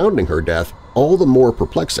surrounding her death all the more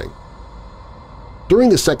perplexing. During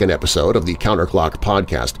the second episode of the Counterclock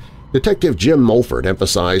podcast, Detective Jim Mulford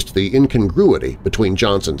emphasized the incongruity between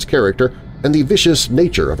Johnson's character and the vicious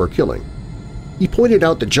nature of her killing. He pointed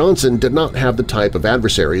out that Johnson did not have the type of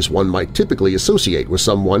adversaries one might typically associate with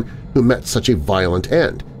someone who met such a violent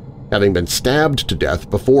end, having been stabbed to death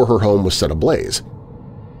before her home was set ablaze.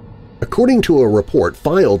 According to a report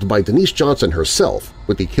filed by Denise Johnson herself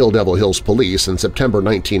with the Kill Devil Hills Police in September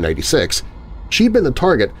 1996, she'd been the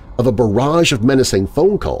target of a barrage of menacing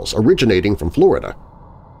phone calls originating from Florida.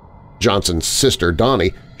 Johnson's sister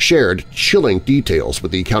Donnie shared chilling details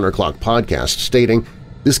with the Counterclock podcast, stating,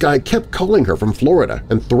 "This guy kept calling her from Florida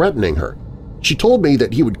and threatening her. She told me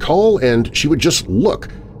that he would call and she would just look.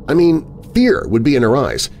 I mean, fear would be in her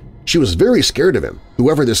eyes. She was very scared of him,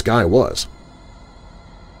 whoever this guy was."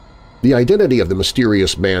 The identity of the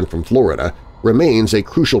mysterious man from Florida remains a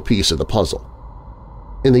crucial piece of the puzzle.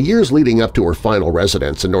 In the years leading up to her final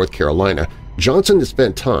residence in North Carolina, Johnson had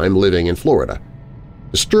spent time living in Florida.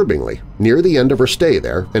 Disturbingly, near the end of her stay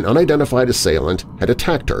there, an unidentified assailant had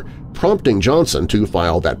attacked her, prompting Johnson to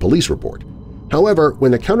file that police report. However,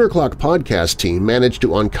 when the Counterclock podcast team managed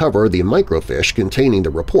to uncover the microfiche containing the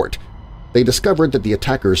report, they discovered that the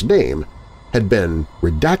attacker's name had been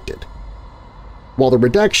redacted. While the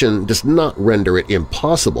redaction does not render it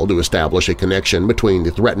impossible to establish a connection between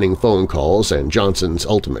the threatening phone calls and Johnson's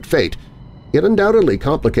ultimate fate, it undoubtedly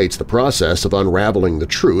complicates the process of unraveling the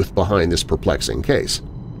truth behind this perplexing case.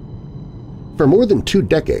 For more than 2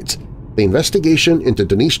 decades, the investigation into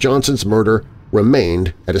Denise Johnson's murder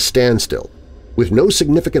remained at a standstill, with no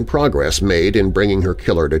significant progress made in bringing her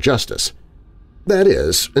killer to justice. That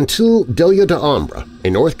is, until Delia d'Ambra, a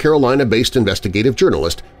North Carolina-based investigative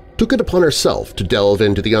journalist, took it upon herself to delve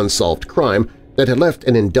into the unsolved crime that had left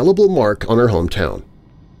an indelible mark on her hometown.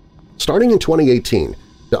 Starting in 2018,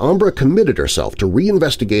 d'Ambra committed herself to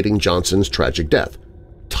reinvestigating Johnson's tragic death,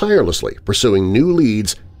 tirelessly pursuing new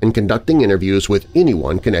leads and conducting interviews with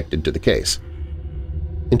anyone connected to the case.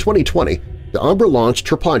 In 2020, d'Ambra launched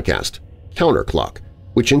her podcast, Counterclock,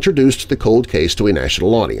 which introduced the cold case to a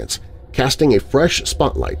national audience, casting a fresh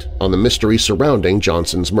spotlight on the mystery surrounding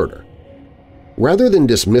Johnson's murder. Rather than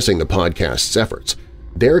dismissing the podcast's efforts,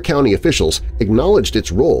 Dare County officials acknowledged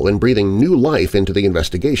its role in breathing new life into the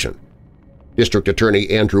investigation. District Attorney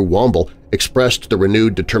Andrew Womble expressed the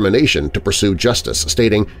renewed determination to pursue justice,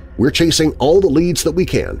 stating, "We're chasing all the leads that we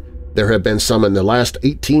can. There have been some in the last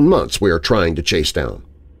 18 months we are trying to chase down."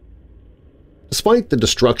 Despite the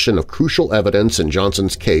destruction of crucial evidence in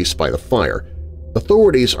Johnson's case by the fire,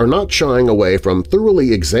 authorities are not shying away from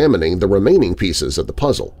thoroughly examining the remaining pieces of the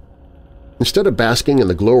puzzle. Instead of basking in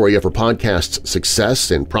the glory of her podcast's success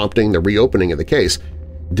in prompting the reopening of the case,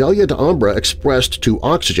 Delia d'Ambra expressed to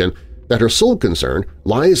Oxygen that her sole concern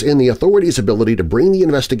lies in the authorities' ability to bring the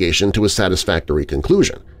investigation to a satisfactory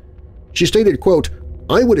conclusion. She stated, quote,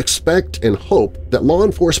 "I would expect and hope that law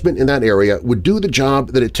enforcement in that area would do the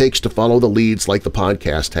job that it takes to follow the leads like the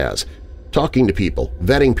podcast has, talking to people,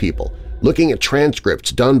 vetting people, looking at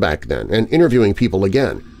transcripts done back then, and interviewing people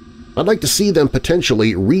again. I'd like to see them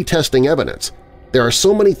potentially retesting evidence. There are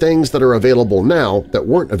so many things that are available now that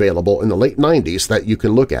weren't available in the late 90s that you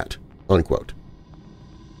can look at." Unquote.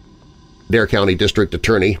 Dare County District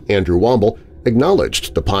Attorney Andrew Womble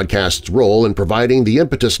acknowledged the podcast's role in providing the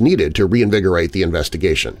impetus needed to reinvigorate the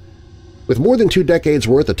investigation. With more than 2 decades'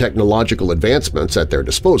 worth of technological advancements at their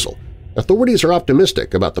disposal, authorities are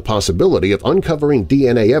optimistic about the possibility of uncovering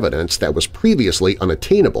DNA evidence that was previously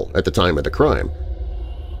unattainable at the time of the crime.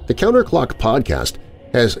 The Counterclock podcast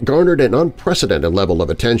has garnered an unprecedented level of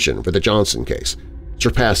attention for the Johnson case,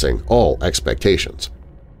 surpassing all expectations.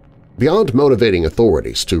 Beyond motivating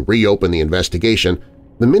authorities to reopen the investigation,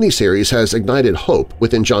 the miniseries has ignited hope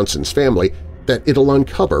within Johnson's family that it'll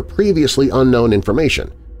uncover previously unknown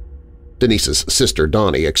information. Denise's sister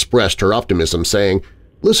Donnie expressed her optimism, saying,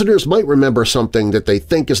 "Listeners might remember something that they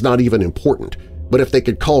think is not even important, but if they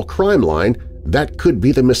could call Crime Line, that could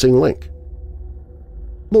be the missing link."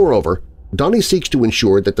 Moreover, Donnie seeks to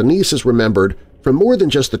ensure that Denise is remembered for more than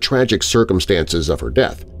just the tragic circumstances of her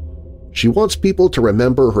death. She wants people to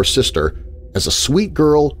remember her sister as a sweet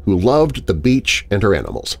girl who loved the beach and her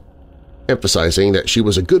animals, emphasizing that she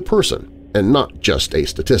was a good person and not just a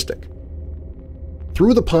statistic.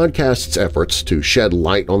 Through the podcast's efforts to shed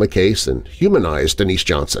light on the case and humanize Denise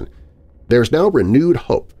Johnson, there's now renewed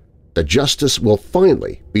hope that justice will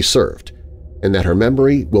finally be served and that her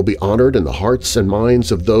memory will be honored in the hearts and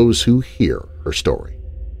minds of those who hear her story.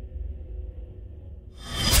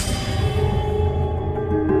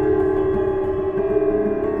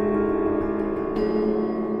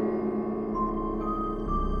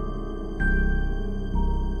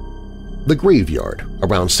 The graveyard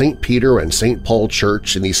around St. Peter and St. Paul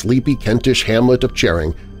Church in the sleepy Kentish hamlet of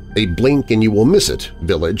Charing, a blink-and-you-will-miss-it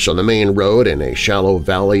village on the main road in a shallow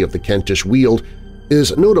valley of the Kentish Weald,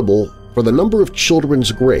 is notable for the number of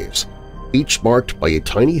children's graves, each marked by a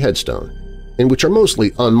tiny headstone, and which are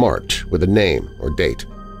mostly unmarked with a name or date.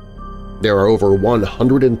 There are over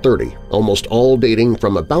 130, almost all dating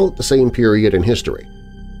from about the same period in history.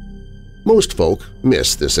 Most folk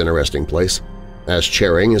miss this interesting place, as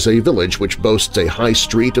Charing is a village which boasts a high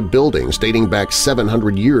street of buildings dating back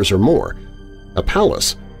 700 years or more, a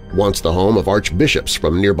palace, once the home of archbishops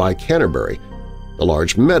from nearby Canterbury, a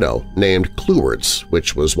large meadow named Clewards,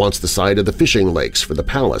 which was once the site of the fishing lakes for the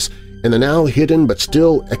palace, and the now hidden but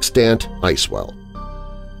still extant ice well.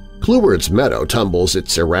 Clewards Meadow tumbles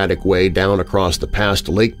its erratic way down across the past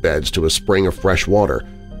lake beds to a spring of fresh water,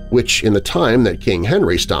 which in the time that King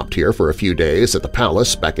Henry stopped here for a few days at the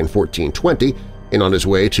palace back in 1420 and on his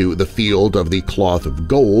way to the Field of the Cloth of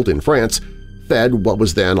Gold in France, fed what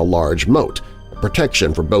was then a large moat, a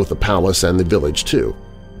protection for both the palace and the village too.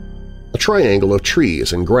 A triangle of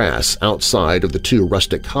trees and grass outside of the two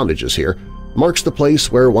rustic cottages here marks the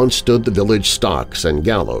place where once stood the village stocks and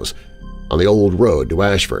gallows, on the old road to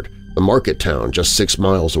Ashford, the market town just 6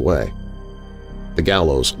 miles away. The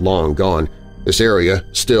gallows long gone, this area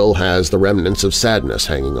still has the remnants of sadness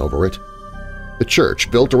hanging over it. The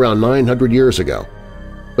church, built around 900 years ago,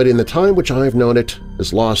 but in the time which I have known it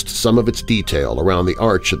has lost some of its detail around the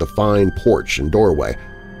arch of the fine porch and doorway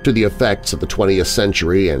to the effects of the 20th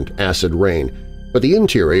century and acid rain, but the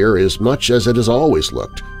interior is much as it has always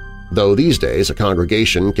looked, though these days a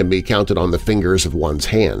congregation can be counted on the fingers of one's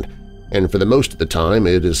hand, and for the most of the time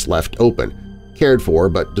it is left open, cared for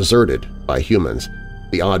but deserted by humans,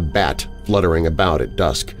 the odd bat fluttering about at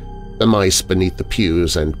dusk, the mice beneath the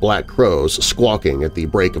pews and black crows squawking at the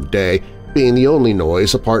break of day being the only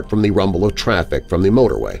noise apart from the rumble of traffic from the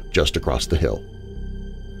motorway just across the hill.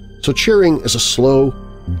 So Charing is a slow,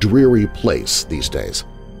 dreary place these days.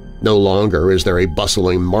 No longer is there a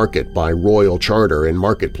bustling market by royal charter and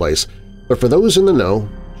marketplace, but for those in the know,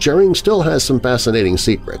 Charing still has some fascinating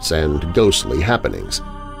secrets and ghostly happenings,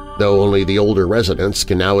 though only the older residents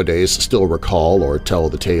can nowadays still recall or tell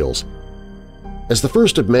the tales. As the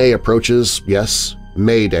 1st of May approaches, yes,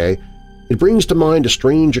 May Day, it brings to mind a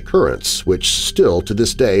strange occurrence which still to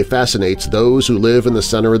this day fascinates those who live in the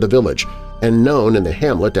center of the village and known in the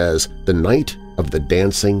hamlet as the Night of the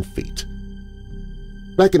Dancing Feet.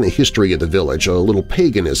 Back in the history of the village, a little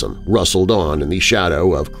paganism rustled on in the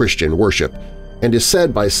shadow of Christian worship and is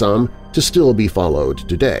said by some to still be followed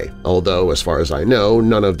today, although, as far as I know,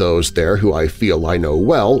 none of those there who I feel I know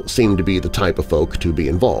well seem to be the type of folk to be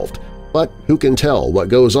involved. But who can tell what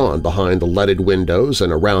goes on behind the leaded windows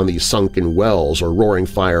and around the sunken wells or roaring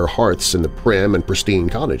fire hearths in the prim and pristine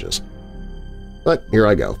cottages? But here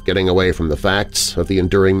I go, getting away from the facts of the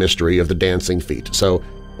enduring mystery of the dancing feet, so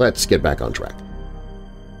let's get back on track.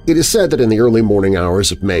 It is said that in the early morning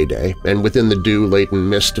hours of May Day, and within the dew-laden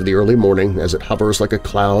mist of the early morning as it hovers like a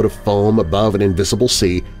cloud of foam above an invisible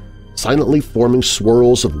sea, silently forming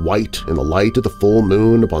swirls of white in the light of the full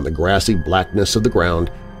moon upon the grassy blackness of the ground,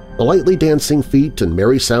 the lightly dancing feet and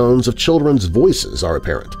merry sounds of children's voices are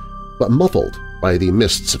apparent, but muffled by the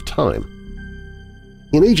mists of time.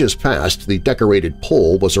 In ages past, the decorated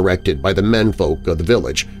pole was erected by the menfolk of the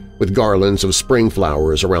village, with garlands of spring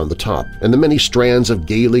flowers around the top, and the many strands of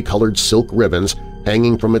gaily colored silk ribbons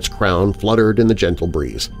hanging from its crown fluttered in the gentle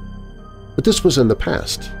breeze. But this was in the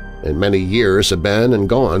past, and many years have been and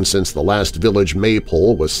gone since the last village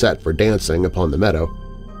maypole was set for dancing upon the meadow.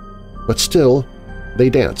 But still, they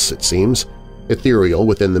dance, it seems, ethereal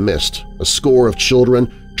within the mist. A score of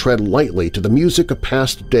children tread lightly to the music of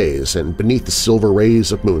past days and beneath the silver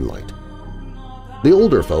rays of moonlight. The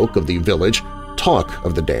older folk of the village talk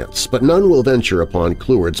of the dance, but none will venture upon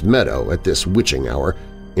Clewards Meadow at this witching hour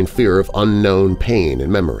in fear of unknown pain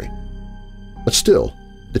and memory. But still,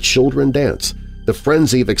 the children dance, the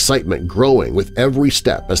frenzy of excitement growing with every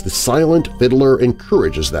step as the silent fiddler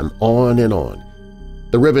encourages them on and on.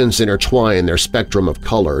 The ribbons intertwine their spectrum of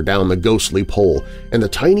color down the ghostly pole, and the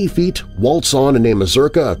tiny feet waltz on in a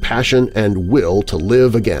mazurka of passion and will to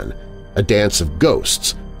live again, a dance of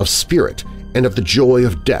ghosts, of spirit, and of the joy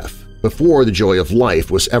of death before the joy of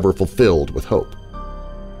life was ever fulfilled with hope.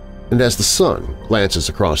 And as the sun glances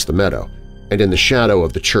across the meadow, and in the shadow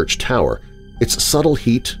of the church tower, its subtle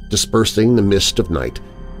heat dispersing the mist of night,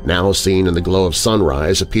 now seen in the glow of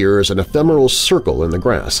sunrise, appears an ephemeral circle in the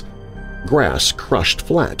grass crushed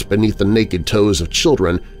flat beneath the naked toes of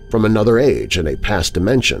children from another age and a past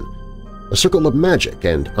dimension, a circle of magic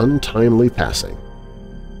and untimely passing.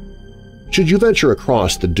 Should you venture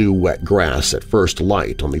across the dew-wet grass at first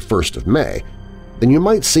light on the 1st of May, then you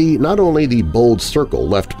might see not only the bold circle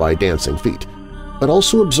left by dancing feet, but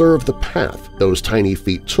also observe the path those tiny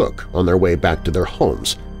feet took on their way back to their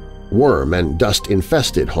homes, worm- and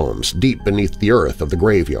dust-infested homes deep beneath the earth of the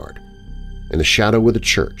graveyard. In the shadow of the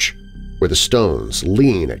church, where the stones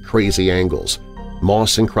lean at crazy angles,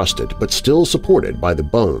 moss-encrusted but still supported by the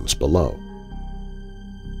bones below.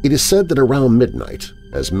 It is said that around midnight,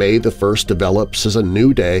 as May the 1st develops as a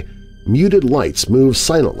new day, muted lights move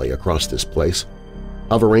silently across this place,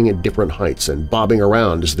 hovering at different heights and bobbing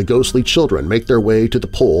around as the ghostly children make their way to the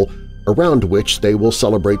pole around which they will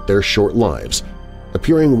celebrate their short lives,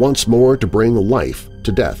 appearing once more to bring life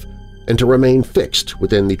to death and to remain fixed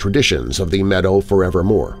within the traditions of the meadow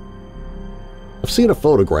forevermore. I've seen a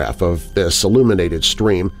photograph of this illuminated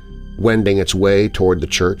stream wending its way toward the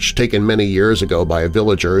church, taken many years ago by a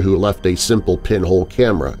villager who left a simple pinhole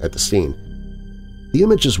camera at the scene. The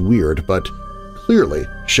image is weird, but clearly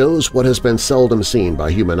shows what has been seldom seen by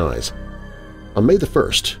human eyes. On May the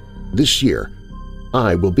 1st, this year,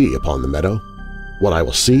 I will be upon the meadow. What I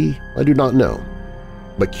will see, I do not know,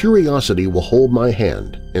 but curiosity will hold my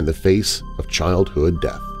hand in the face of childhood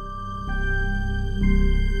death.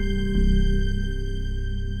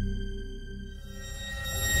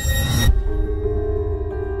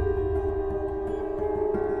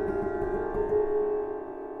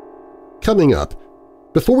 Coming up,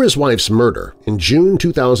 before his wife's murder in June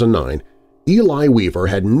 2009, Eli Weaver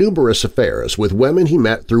had numerous affairs with women he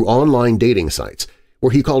met through online dating sites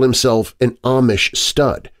where he called himself an Amish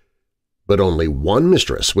Stud, but only one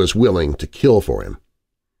mistress was willing to kill for him.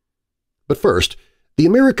 But first, the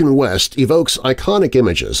American West evokes iconic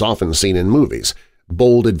images often seen in movies: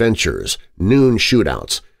 bold adventures, noon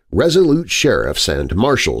shootouts, resolute sheriffs and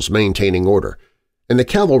marshals maintaining order, and the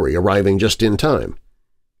cavalry arriving just in time.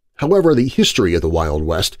 However, the history of the Wild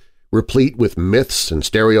West, replete with myths and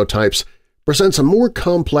stereotypes, presents a more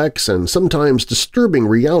complex and sometimes disturbing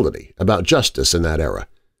reality about justice in that era.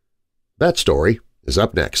 That story is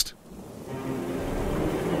up next.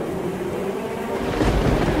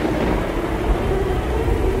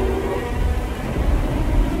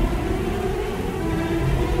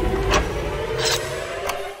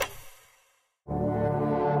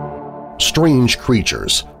 Strange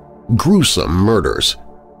creatures, gruesome murders,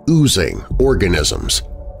 oozing organisms,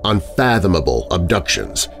 unfathomable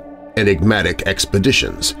abductions, enigmatic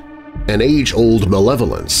expeditions, an age-old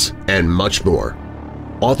malevolence, and much more.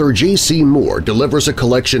 Author J.C. Moore delivers a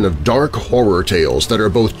collection of dark horror tales that are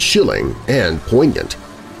both chilling and poignant.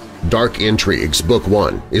 Dark Intrigues Book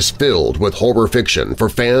 1 is filled with horror fiction for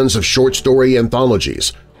fans of short story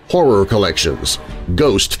anthologies, horror collections,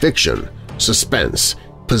 ghost fiction, suspense,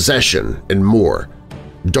 possession, and more.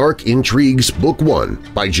 Dark Intrigues Book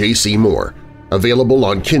 1 by J.C. Moore, available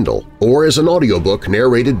on Kindle or as an audiobook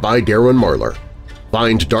narrated by Darren Marlar.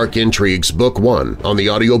 Find Dark Intrigues Book 1 on the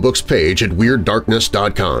audiobooks page at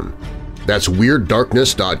WeirdDarkness.com. That's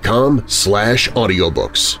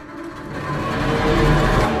WeirdDarkness.com/audiobooks.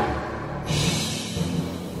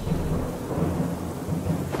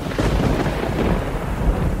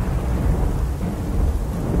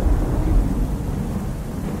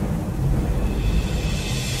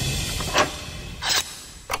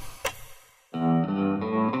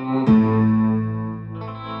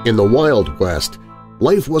 In the Wild West,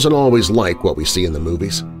 life wasn't always like what we see in the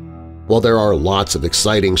movies. While there are lots of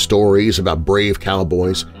exciting stories about brave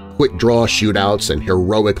cowboys, quick-draw shootouts, and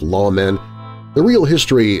heroic lawmen, the real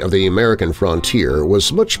history of the American frontier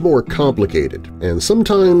was much more complicated and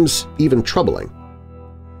sometimes even troubling.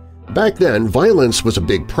 Back then, violence was a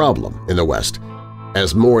big problem in the West.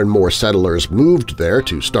 As more and more settlers moved there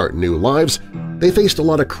to start new lives, they faced a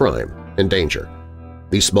lot of crime and danger.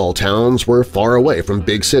 These small towns were far away from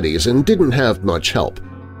big cities and didn't have much help,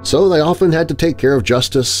 so they often had to take care of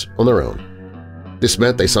justice on their own. This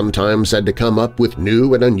meant they sometimes had to come up with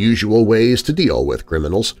new and unusual ways to deal with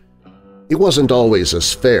criminals. It wasn't always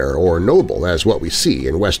as fair or noble as what we see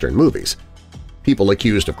in Western movies. People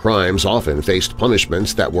accused of crimes often faced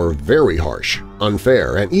punishments that were very harsh,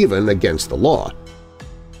 unfair, and even against the law.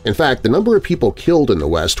 In fact, the number of people killed in the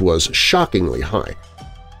West was shockingly high.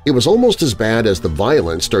 It was almost as bad as the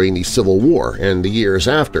violence during the Civil War and the years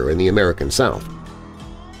after in the American South.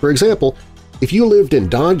 For example, if you lived in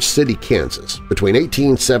Dodge City, Kansas between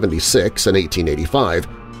 1876 and 1885,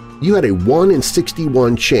 you had a 1 in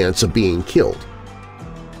 61 chance of being killed.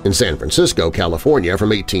 In San Francisco, California from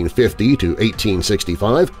 1850 to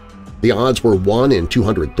 1865, the odds were 1 in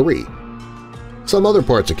 203. Some other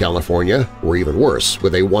parts of California were even worse,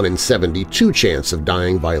 with a 1 in 72 chance of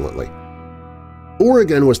dying violently.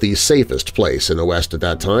 Oregon was the safest place in the West at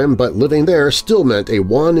that time, but living there still meant a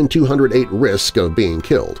 1 in 208 risk of being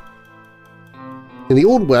killed. In the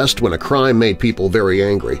Old West, when a crime made people very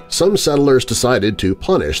angry, some settlers decided to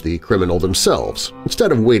punish the criminal themselves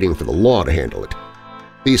instead of waiting for the law to handle it.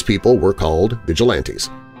 These people were called vigilantes.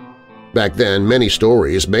 Back then, many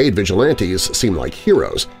stories made vigilantes seem like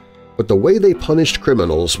heroes, but the way they punished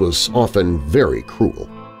criminals was often very cruel.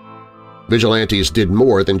 Vigilantes did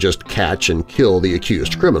more than just catch and kill the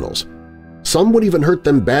accused criminals. Some would even hurt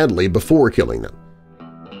them badly before killing them.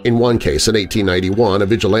 In one case in 1891, a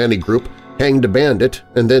vigilante group hanged a bandit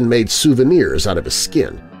and then made souvenirs out of his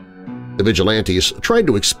skin. The vigilantes tried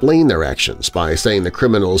to explain their actions by saying the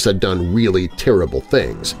criminals had done really terrible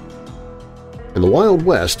things. In the Wild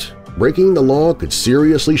West, breaking the law could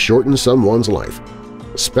seriously shorten someone's life,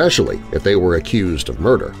 especially if they were accused of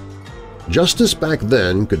murder. Justice back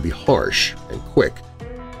then could be harsh and quick,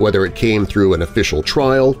 whether it came through an official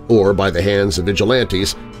trial or by the hands of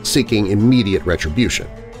vigilantes seeking immediate retribution.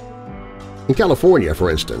 In California,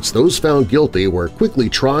 for instance, those found guilty were quickly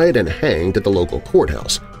tried and hanged at the local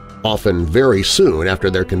courthouse, often very soon after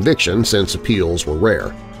their conviction since appeals were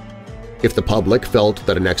rare. If the public felt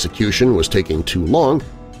that an execution was taking too long,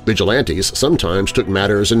 vigilantes sometimes took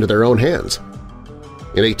matters into their own hands.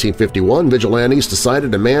 In 1851, vigilantes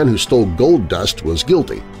decided a man who stole gold dust was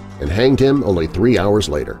guilty and hanged him only 3 hours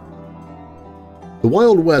later. The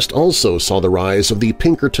Wild West also saw the rise of the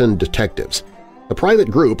Pinkerton Detectives, a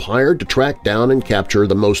private group hired to track down and capture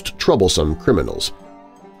the most troublesome criminals.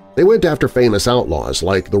 They went after famous outlaws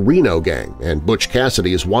like the Reno Gang and Butch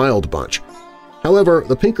Cassidy's Wild Bunch. However,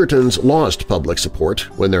 the Pinkertons lost public support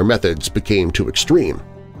when their methods became too extreme.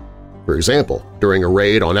 For example, during a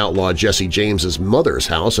raid on outlaw Jesse James's mother's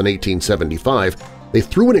house in 1875, they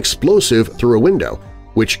threw an explosive through a window,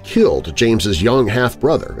 which killed James's young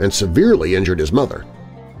half-brother and severely injured his mother.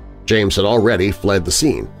 James had already fled the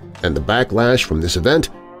scene, and the backlash from this event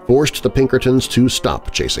forced the Pinkertons to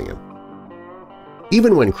stop chasing him.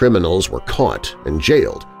 Even when criminals were caught and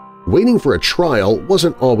jailed, waiting for a trial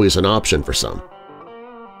wasn't always an option for some.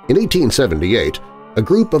 In 1878, a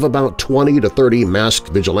group of about 20 to 30 masked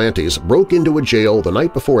vigilantes broke into a jail the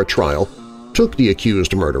night before a trial, took the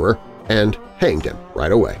accused murderer, and hanged him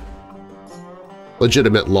right away.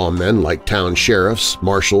 Legitimate lawmen like town sheriffs,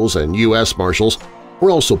 marshals, and U.S. Marshals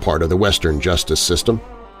were also part of the Western justice system.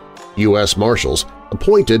 U.S. Marshals,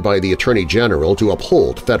 appointed by the Attorney General to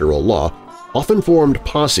uphold federal law, often formed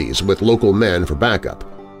posses with local men for backup.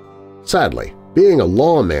 Sadly, being a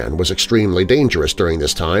lawman was extremely dangerous during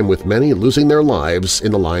this time, with many losing their lives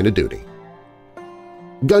in the line of duty.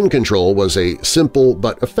 Gun control was a simple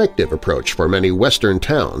but effective approach for many Western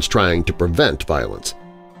towns trying to prevent violence.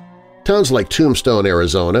 Towns like Tombstone,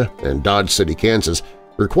 Arizona, and Dodge City, Kansas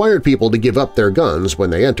required people to give up their guns when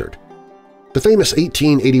they entered. The famous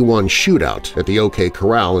 1881 shootout at the OK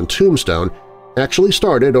Corral in Tombstone actually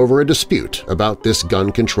started over a dispute about this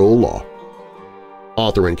gun control law.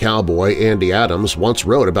 Author and cowboy Andy Adams once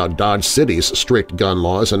wrote about Dodge City's strict gun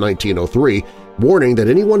laws in 1903, warning that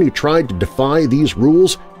anyone who tried to defy these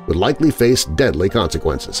rules would likely face deadly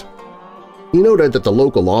consequences. He noted that the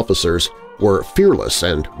local officers were fearless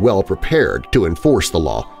and well-prepared to enforce the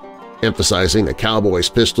law, emphasizing that cowboys'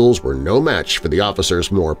 pistols were no match for the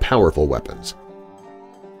officers' more powerful weapons.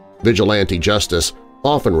 Vigilante justice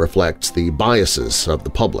often reflects the biases of the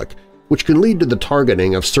public, which can lead to the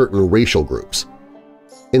targeting of certain racial groups.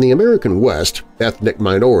 In the American West, ethnic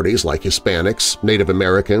minorities like Hispanics, Native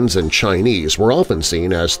Americans, and Chinese were often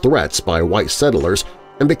seen as threats by white settlers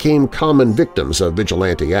and became common victims of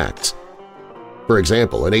vigilante acts. For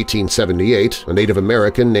example, in 1878, a Native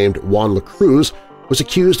American named Juan La Cruz was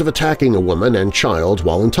accused of attacking a woman and child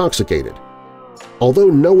while intoxicated. Although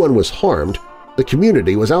no one was harmed, the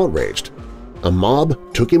community was outraged. A mob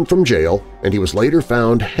took him from jail, and he was later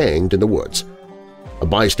found hanged in the woods. A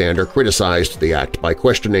bystander criticized the act by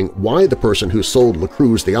questioning why the person who sold La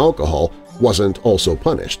Cruz the alcohol wasn't also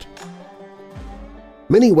punished.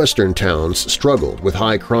 Many Western towns struggled with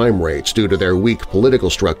high crime rates due to their weak political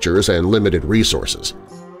structures and limited resources.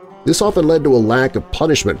 This often led to a lack of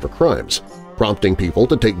punishment for crimes, prompting people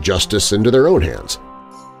to take justice into their own hands.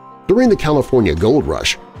 During the California Gold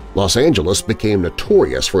Rush, Los Angeles became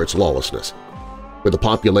notorious for its lawlessness. With a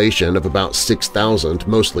population of about 6,000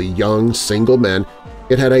 mostly young, single men,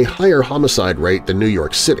 it had a higher homicide rate than New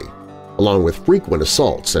York City, along with frequent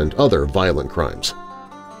assaults and other violent crimes.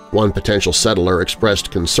 One potential settler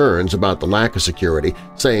expressed concerns about the lack of security,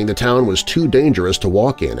 saying the town was too dangerous to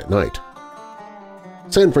walk in at night.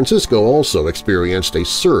 San Francisco also experienced a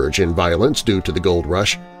surge in violence due to the gold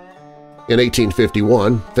rush. In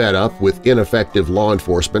 1851, fed up with ineffective law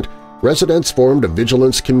enforcement, residents formed a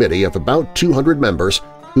vigilance committee of about 200 members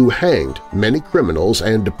who hanged many criminals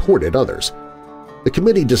and deported others. The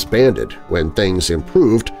committee disbanded when things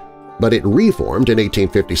improved, but it reformed in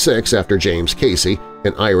 1856 after James Casey,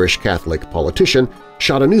 an Irish Catholic politician,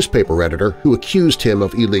 shot a newspaper editor who accused him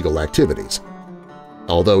of illegal activities.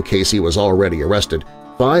 Although Casey was already arrested,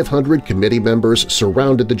 500 committee members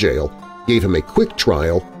surrounded the jail, gave him a quick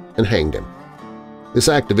trial, and hanged him. This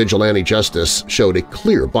act of vigilante justice showed a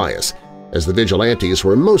clear bias, as the vigilantes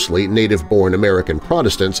were mostly native-born American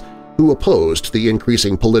Protestants who opposed the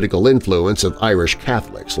increasing political influence of Irish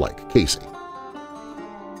Catholics like Casey.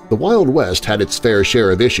 The Wild West had its fair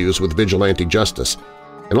share of issues with vigilante justice,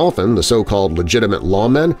 and often the so-called legitimate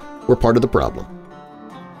lawmen were part of the problem.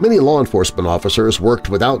 Many law enforcement officers worked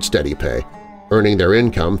without steady pay, earning their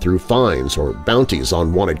income through fines or bounties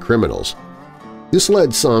on wanted criminals. This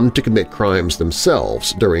led some to commit crimes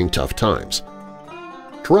themselves during tough times.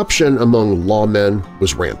 Corruption among lawmen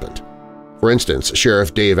was rampant. For instance,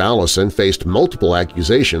 Sheriff Dave Allison faced multiple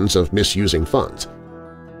accusations of misusing funds.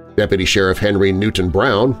 Deputy Sheriff Henry Newton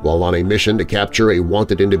Brown, while on a mission to capture a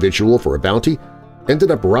wanted individual for a bounty,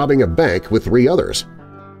 ended up robbing a bank with 3 others.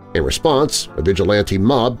 In response, a vigilante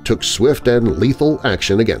mob took swift and lethal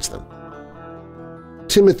action against them.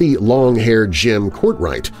 Timothy Long-Haired Jim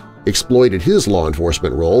Courtwright exploited his law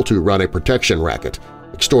enforcement role to run a protection racket,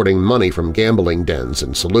 extorting money from gambling dens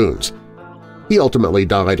and saloons. He ultimately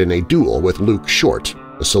died in a duel with Luke Short,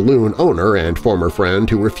 a saloon owner and former friend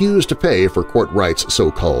who refused to pay for Courtwright's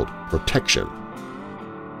so-called protection.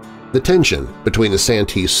 The tension between the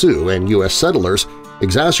Santee Sioux and U.S. settlers,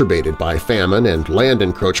 exacerbated by famine and land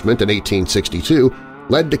encroachment in 1862,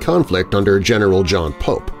 led to conflict under General John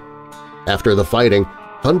Pope. After the fighting,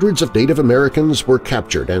 hundreds of Native Americans were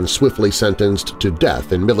captured and swiftly sentenced to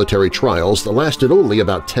death in military trials that lasted only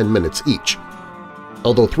about 10 minutes each.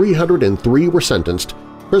 Although 303 were sentenced,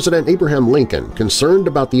 President Abraham Lincoln, concerned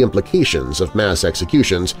about the implications of mass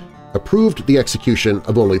executions, approved the execution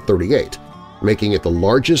of only 38, making it the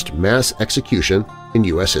largest mass execution in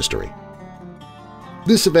U.S. history.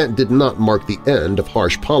 This event did not mark the end of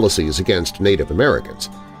harsh policies against Native Americans.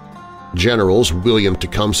 Generals William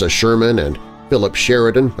Tecumseh Sherman and Philip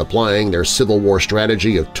Sheridan, applying their Civil War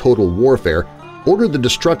strategy of total warfare, ordered the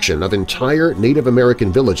destruction of entire Native American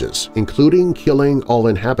villages, including killing all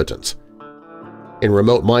inhabitants. In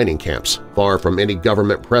remote mining camps, far from any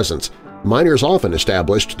government presence, miners often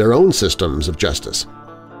established their own systems of justice.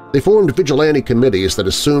 They formed vigilante committees that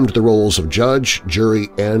assumed the roles of judge, jury,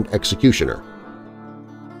 and executioner.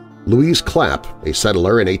 Louise Clapp, a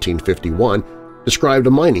settler in 1851, described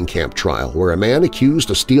a mining camp trial where a man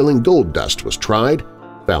accused of stealing gold dust was tried,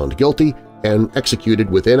 found guilty, and executed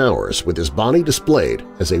within hours with his body displayed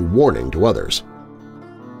as a warning to others.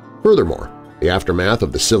 Furthermore, the aftermath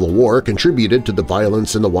of the Civil War contributed to the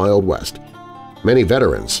violence in the Wild West. Many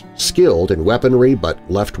veterans, skilled in weaponry but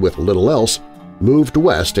left with little else, moved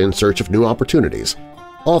west in search of new opportunities,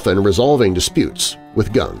 often resolving disputes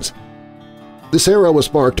with guns. This era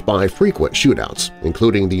was marked by frequent shootouts,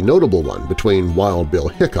 including the notable one between Wild Bill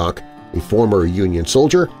Hickok, a former Union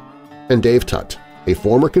soldier, and Dave Tutt, a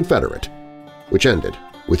former Confederate, which ended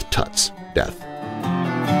with Tutt's death.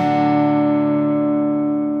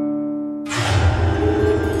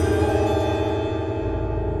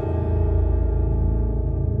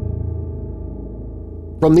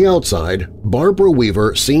 From the outside, Barbara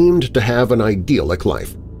Weaver seemed to have an idyllic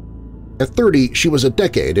life. At 30, she was a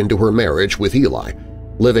decade into her marriage with Eli,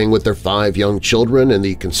 living with their 5 young children in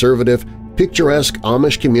the conservative, picturesque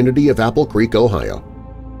Amish community of Apple Creek, Ohio.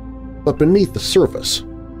 But beneath the surface,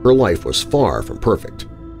 her life was far from perfect.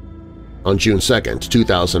 On June 2,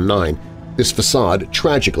 2009, this facade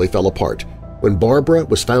tragically fell apart when Barbara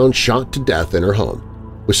was found shot to death in her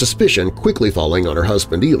home, with suspicion quickly falling on her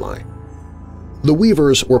husband Eli. The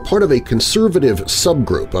Weavers were part of a conservative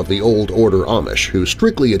subgroup of the Old Order Amish who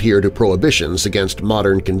strictly adhere to prohibitions against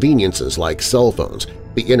modern conveniences like cell phones,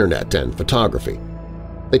 the internet, and photography.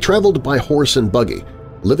 They traveled by horse and buggy,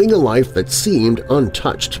 living a life that seemed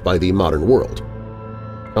untouched by the modern world.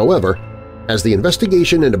 However, as the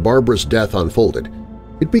investigation into Barbara's death unfolded,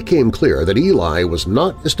 it became clear that Eli was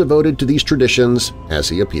not as devoted to these traditions as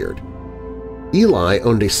he appeared. Eli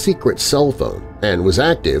owned a secret cell phone and was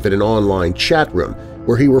active in an online chat room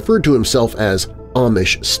where he referred to himself as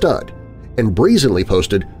Amish Stud and brazenly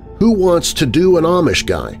posted, "Who wants to do an Amish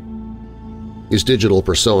guy?" His digital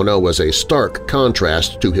persona was a stark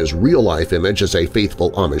contrast to his real-life image as a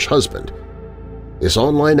faithful Amish husband. This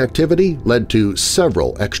online activity led to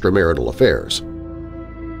several extramarital affairs.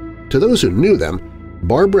 To those who knew them,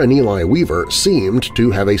 Barbara and Eli Weaver seemed to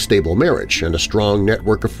have a stable marriage and a strong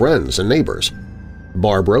network of friends and neighbors.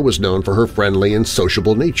 Barbara was known for her friendly and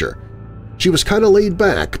sociable nature. She was kind of laid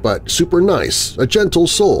back but super nice, a gentle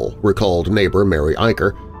soul, recalled neighbor Mary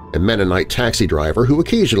Eicher, a Mennonite taxi driver who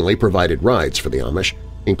occasionally provided rides for the Amish,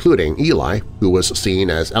 including Eli, who was seen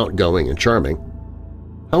as outgoing and charming.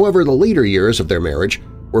 However, the later years of their marriage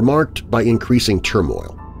were marked by increasing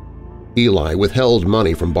turmoil. Eli withheld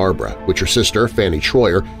money from Barbara, which her sister, Fanny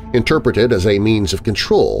Troyer, interpreted as a means of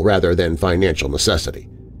control rather than financial necessity.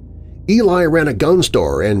 "Eli ran a gun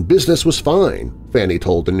store and business was fine," Fanny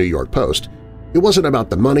told the New York Post. "It wasn't about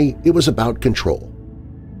the money, it was about control."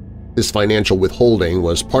 This financial withholding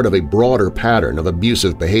was part of a broader pattern of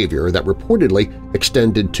abusive behavior that reportedly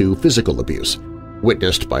extended to physical abuse,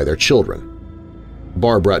 witnessed by their children.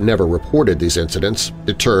 Barbara never reported these incidents,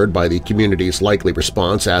 deterred by the community's likely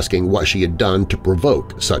response asking what she had done to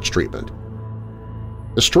provoke such treatment.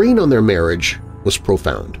 The strain on their marriage was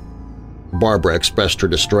profound. Barbara expressed her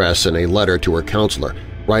distress in a letter to her counselor,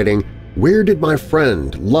 writing, "Where did my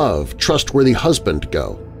friend, love, trustworthy husband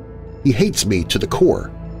go? He hates me to the core."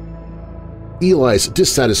 Eli's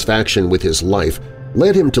dissatisfaction with his life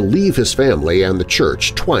led him to leave his family and the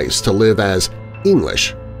church twice to live as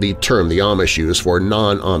English, the term the Amish use for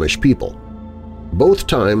non-Amish people. Both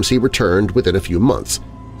times he returned within a few months,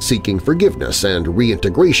 seeking forgiveness and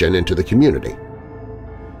reintegration into the community.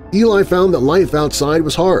 Eli found that life outside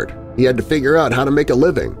was hard. He had to figure out how to make a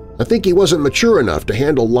living. "I think he wasn't mature enough to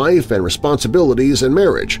handle life and responsibilities in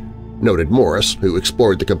marriage," noted Morris, who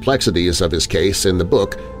explored the complexities of his case in the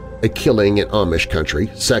book A Killing in Amish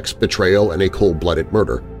Country, Sex, Betrayal, and a Cold-Blooded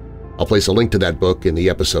Murder. I'll place a link to that book in the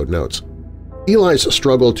episode notes. Eli's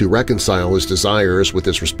struggle to reconcile his desires with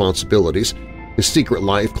his responsibilities, his secret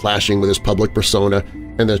life clashing with his public persona,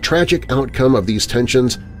 and the tragic outcome of these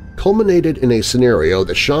tensions culminated in a scenario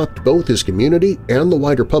that shocked both his community and the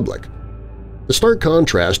wider public. The stark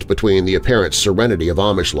contrast between the apparent serenity of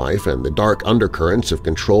Amish life and the dark undercurrents of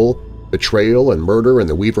control, betrayal, and murder in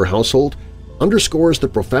the Weaver household underscores the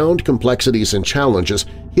profound complexities and challenges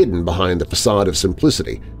hidden behind the facade of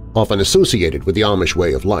simplicity, often associated with the Amish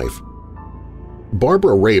way of life.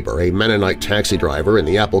 Barbara Raber, a Mennonite taxi driver in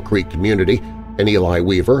the Apple Creek community, and Eli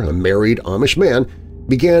Weaver, a married Amish man,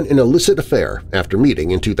 began an illicit affair after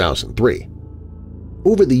meeting in 2003.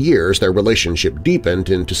 Over the years, their relationship deepened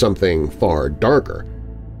into something far darker.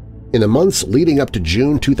 In the months leading up to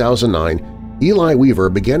June 2009, Eli Weaver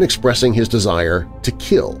began expressing his desire to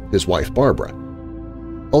kill his wife Barbara.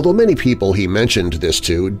 Although many people he mentioned this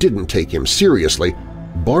to didn't take him seriously,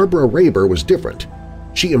 Barbara Raber was different.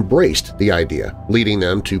 She embraced the idea, leading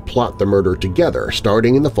them to plot the murder together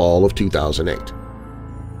starting in the fall of 2008.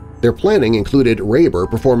 Their planning included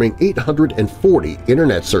Raber performing 840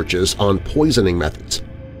 internet searches on poisoning methods.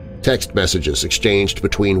 Text messages exchanged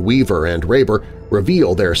between Weaver and Raber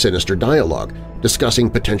reveal their sinister dialogue, discussing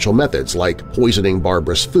potential methods like poisoning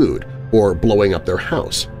Barbara's food or blowing up their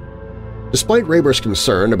house. Despite Raber's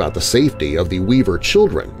concern about the safety of the Weaver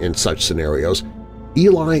children in such scenarios,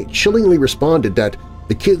 Eli chillingly responded that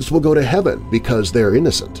the kids will go to heaven because they're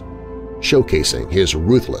innocent, showcasing his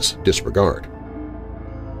ruthless disregard.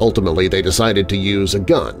 Ultimately, they decided to use a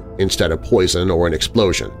gun instead of poison or an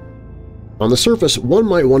explosion. On the surface, one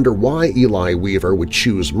might wonder why Eli Weaver would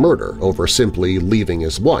choose murder over simply leaving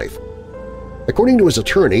his wife. According to his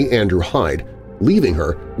attorney, Andrew Hyde, leaving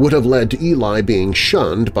her would have led to Eli being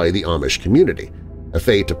shunned by the Amish community, a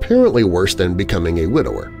fate apparently worse than becoming a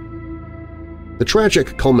widower. The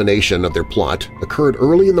tragic culmination of their plot occurred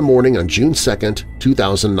early in the morning on June 2,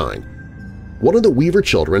 2009. One of the Weaver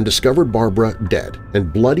children discovered Barbara dead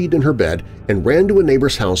and bloodied in her bed and ran to a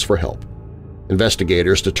neighbor's house for help.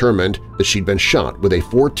 Investigators determined that she'd been shot with a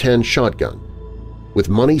 .410 shotgun. With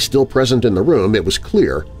money still present in the room, it was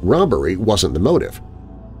clear robbery wasn't the motive.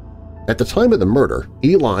 At the time of the murder,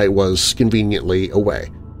 Eli was conveniently away,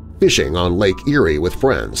 fishing on Lake Erie with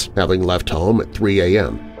friends, having left home at 3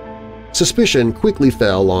 a.m. Suspicion quickly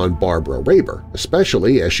fell on Barbara Raber,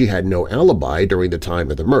 especially as she had no alibi during the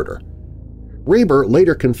time of the murder. Raber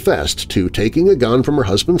later confessed to taking a gun from her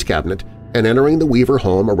husband's cabinet and entering the Weaver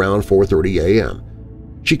home around 4:30 a.m.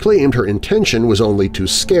 She claimed her intention was only to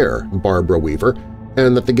scare Barbara Weaver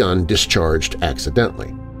and that the gun discharged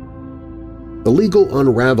accidentally. The legal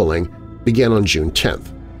unraveling began on June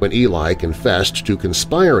 10th, when Eli confessed to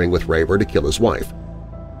conspiring with Raber to kill his wife.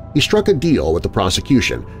 He struck a deal with the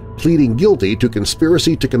prosecution, pleading guilty to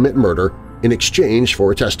conspiracy to commit murder in exchange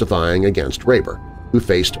for testifying against Raber, who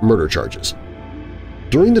faced murder charges.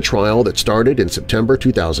 During the trial that started in September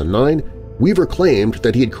 2009, Weaver claimed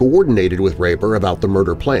that he had coordinated with Raber about the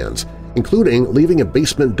murder plans, including leaving a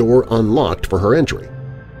basement door unlocked for her entry.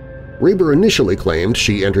 Raber initially claimed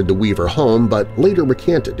she entered the Weaver home but later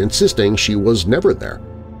recanted, insisting she was never there.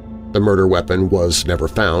 The murder weapon was never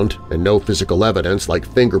found, and no physical evidence like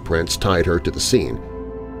fingerprints tied her to the scene.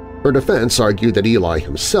 Her defense argued that Eli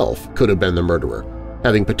himself could have been the murderer,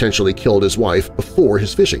 having potentially killed his wife before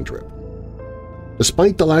his fishing trip.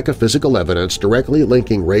 Despite the lack of physical evidence directly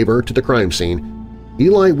linking Raber to the crime scene,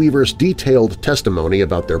 Eli Weaver's detailed testimony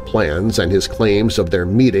about their plans and his claims of their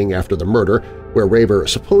meeting after the murder, where Raber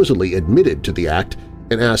supposedly admitted to the act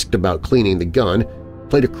and asked about cleaning the gun,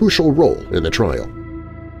 played a crucial role in the trial.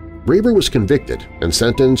 Raber was convicted and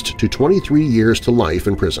sentenced to 23 years to life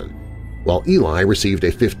in prison, while Eli received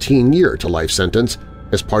a 15-year-to-life sentence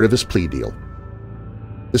as part of his plea deal.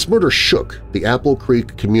 This murder shook the Apple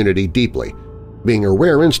Creek community deeply, being a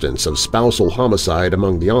rare instance of spousal homicide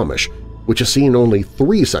among the Amish, which has seen only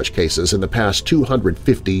 3 such cases in the past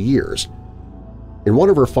 250 years. In one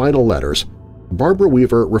of her final letters, Barbara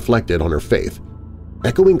Weaver reflected on her faith,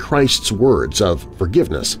 echoing Christ's words of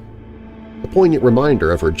forgiveness, a poignant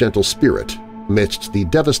reminder of her gentle spirit amidst the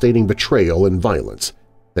devastating betrayal and violence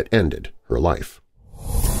that ended her life.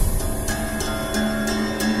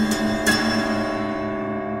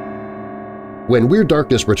 When Weird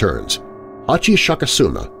Darkness returns,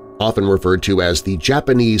 Hachishakusama, often referred to as the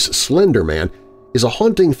Japanese Slender Man, is a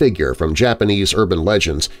haunting figure from Japanese urban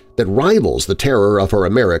legends that rivals the terror of her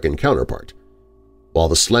American counterpart. While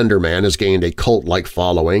the Slender Man has gained a cult-like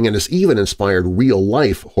following and has even inspired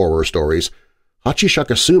real-life horror stories,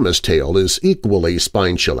 Hachishakusama's tale is equally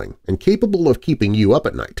spine-chilling and capable of keeping you up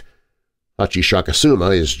at night.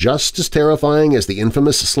 Hachishakusama is just as terrifying as the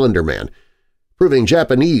infamous Slender Man, proving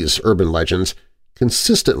Japanese urban legends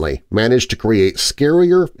consistently manage to create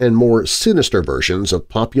scarier and more sinister versions of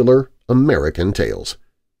popular American tales.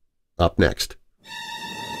 Up next.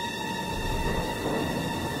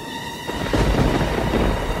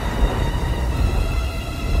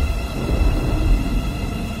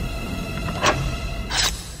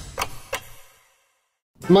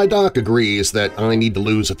 My doc agrees that I need to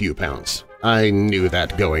lose a few pounds. I knew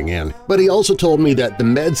that going in, but he also told me that the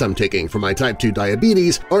meds I'm taking for my type 2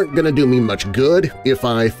 diabetes aren't going to do me much good if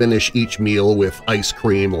I finish each meal with ice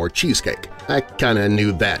cream or cheesecake. I kinda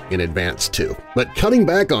knew that in advance too. But cutting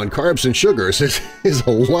back on carbs and sugars is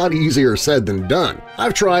a lot easier said than done.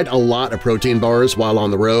 I've tried a lot of protein bars while on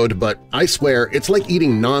the road, but I swear it's like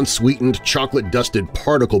eating non-sweetened chocolate-dusted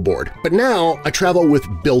particle board. But now I travel with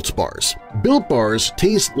Built bars. Built bars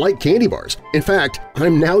taste like candy bars. In fact,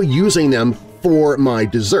 I'm now using them for my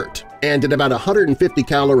dessert. And at about 150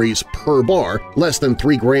 calories per bar, less than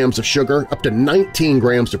 3 grams of sugar, up to 19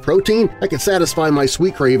 grams of protein, I can satisfy my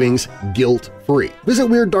sweet cravings guilt-free. Visit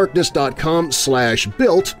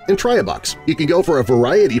WeirdDarkness.com/built and try a box. You can go for a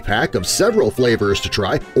variety pack of several flavors to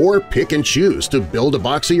try, or pick and choose to build a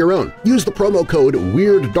box of your own. Use the promo code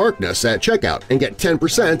WeirdDarkness at checkout and get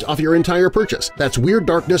 10% off your entire purchase. That's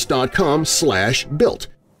WeirdDarkness.com/built.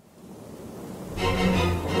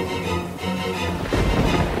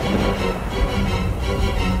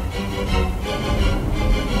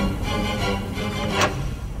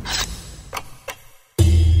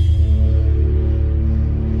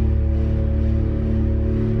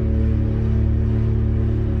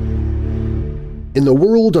 In the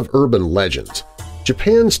world of urban legends,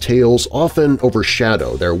 Japan's tales often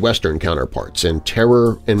overshadow their Western counterparts in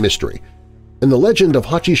terror and mystery, and the legend of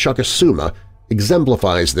Hachishakusama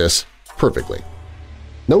exemplifies this perfectly.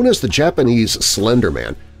 Known as the Japanese Slender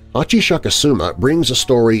Man, Hachishakusama brings a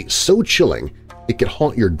story so chilling it can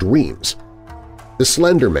haunt your dreams. The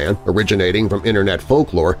Slender Man, originating from internet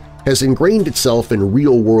folklore, has ingrained itself in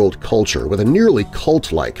real-world culture with a nearly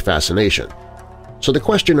cult-like fascination. So the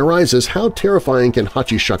question arises, how terrifying can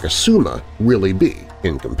Hachishakusama really be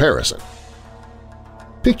in comparison?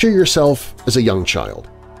 Picture yourself as a young child,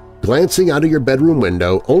 glancing out of your bedroom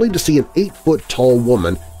window only to see an 8-foot-tall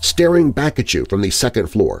woman staring back at you from the second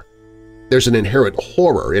floor. There's an inherent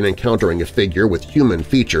horror in encountering a figure with human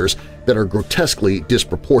features that are grotesquely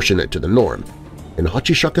disproportionate to the norm, and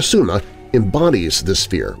Hachishakusama embodies this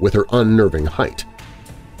fear with her unnerving height.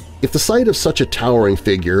 If the sight of such a towering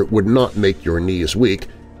figure would not make your knees weak,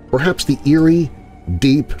 perhaps the eerie,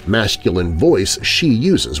 deep, masculine voice she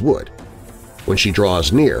uses would. When she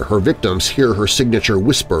draws near, her victims hear her signature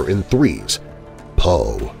whisper in threes,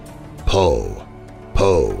 "Po, po,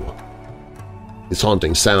 po." This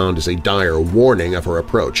haunting sound is a dire warning of her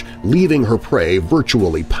approach, leaving her prey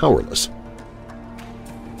virtually powerless.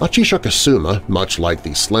 Hachishakusama, much like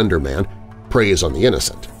the Slender Man, preys on the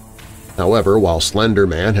innocent. However, while Slender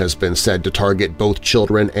Man has been said to target both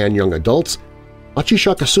children and young adults,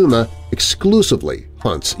 Hachishakusama exclusively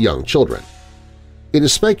hunts young children. It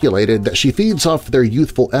is speculated that she feeds off their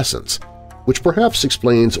youthful essence, which perhaps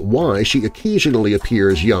explains why she occasionally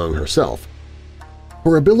appears young herself.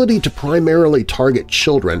 Her ability to primarily target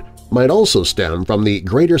children might also stem from the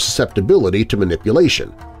greater susceptibility to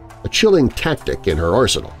manipulation, a chilling tactic in her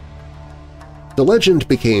arsenal. The legend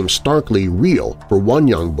became starkly real for one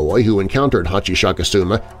young boy who encountered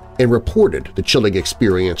Hachishakusama and reported the chilling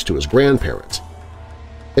experience to his grandparents.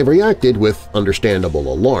 They reacted with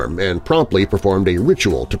understandable alarm and promptly performed a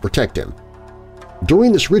ritual to protect him.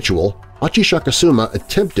 During this ritual, Hachishakusama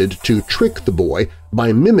attempted to trick the boy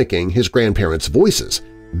by mimicking his grandparents' voices,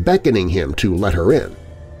 beckoning him to let her in.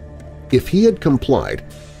 If he had complied,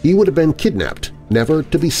 he would have been kidnapped, never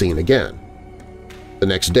to be seen again. The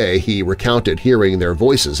next day, he recounted hearing their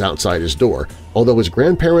voices outside his door, although his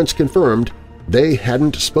grandparents confirmed they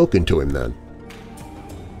hadn't spoken to him then.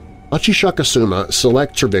 Hachishakusama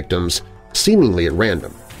selects her victims seemingly at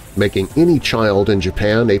random, making any child in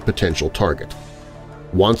Japan a potential target.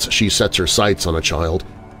 Once she sets her sights on a child,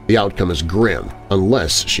 the outcome is grim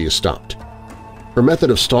unless she is stopped. Her method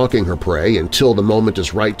of stalking her prey until the moment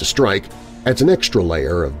is right to strike adds an extra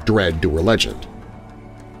layer of dread to her legend.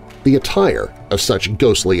 The attire of such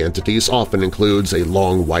ghostly entities often includes a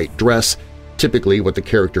long white dress, typically what the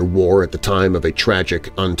character wore at the time of a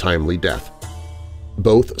tragic, untimely death.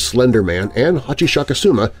 Both Slender Man and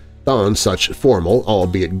Hachishakusama don such formal,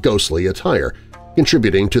 albeit ghostly, attire,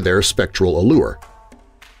 contributing to their spectral allure.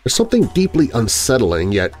 There's something deeply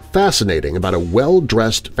unsettling yet fascinating about a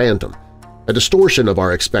well-dressed phantom, a distortion of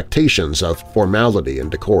our expectations of formality and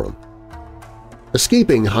decorum.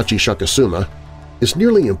 Escaping Hachishakusama is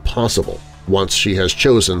nearly impossible once she has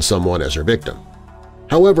chosen someone as her victim.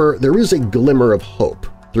 However, there is a glimmer of hope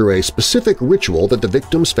through a specific ritual that the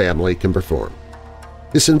victim's family can perform.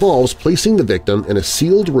 This involves placing the victim in a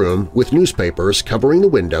sealed room with newspapers covering the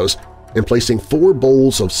windows and placing 4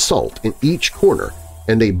 bowls of salt in each corner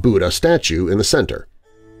and a Buddha statue in the center.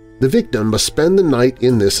 The victim must spend the night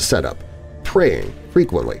in this setup, praying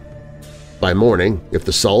frequently. By morning, if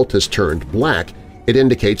the salt has turned black, it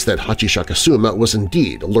indicates that Hachishakusama was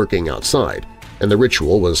indeed lurking outside, and the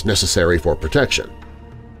ritual was necessary for protection.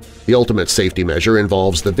 The ultimate safety measure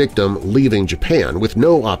involves the victim leaving Japan with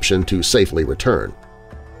no option to safely return.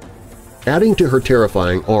 Adding to her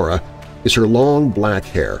terrifying aura is her long black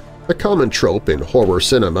hair, a common trope in horror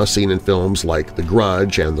cinema seen in films like The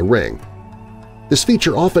Grudge and The Ring. This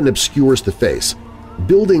feature often obscures the face,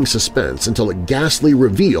 building suspense until a ghastly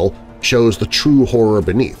reveal shows the true horror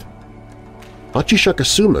beneath.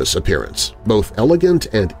 Hachishakusama's appearance, both elegant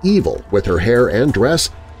and evil with her hair and dress,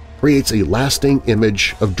 creates a lasting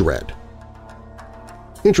image of dread.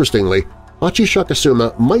 Interestingly,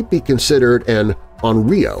 Hachishakusama might be considered an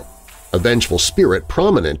onryo, a vengeful spirit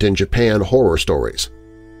prominent in Japan horror stories.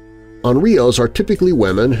 Onryos are typically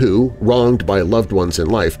women who, wronged by loved ones in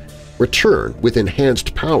life, return with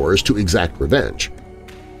enhanced powers to exact revenge.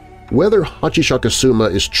 Whether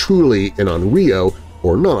Hachishakusama is truly an onryo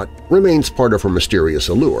or not remains part of her mysterious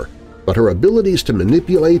allure, but her abilities to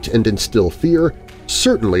manipulate and instill fear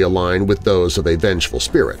certainly align with those of a vengeful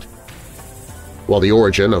spirit. While the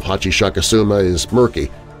origin of Hachishakusama is murky,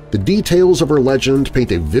 the details of her legend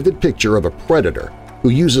paint a vivid picture of a predator who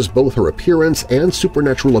uses both her appearance and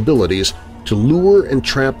supernatural abilities to lure and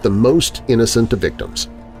trap the most innocent of victims.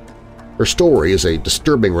 Her story is a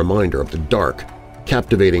disturbing reminder of the dark,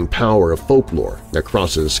 captivating power of folklore that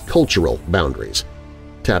crosses cultural boundaries,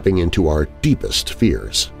 tapping into our deepest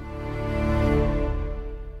fears.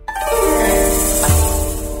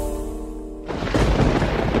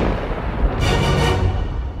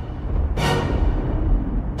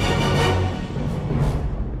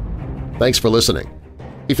 Thanks for listening.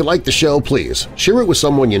 If you like the show, please share it with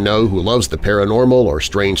someone you know who loves the paranormal or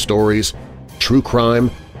strange stories, true crime,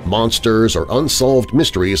 monsters, or unsolved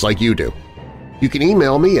mysteries like you do. You can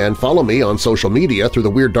email me and follow me on social media through the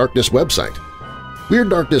Weird Darkness website.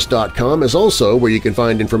 WeirdDarkness.com is also where you can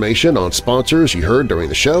find information on sponsors you heard during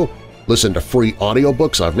the show, listen to free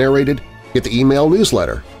audiobooks I've narrated, get the email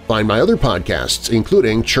newsletter, find my other podcasts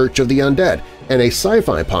including Church of the Undead and a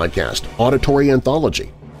sci-fi podcast, Auditory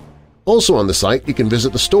Anthology. Also on the site, you can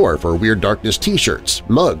visit the store for Weird Darkness t-shirts,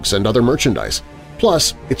 mugs, and other merchandise.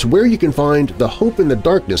 Plus, it's where you can find the Hope in the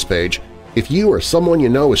Darkness page if you or someone you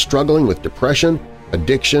know is struggling with depression,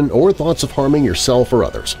 addiction, or thoughts of harming yourself or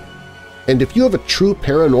others. And if you have a true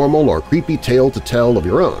paranormal or creepy tale to tell of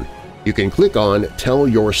your own, you can click on Tell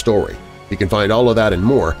Your Story. You can find all of that and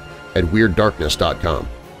more at WeirdDarkness.com.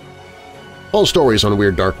 All stories on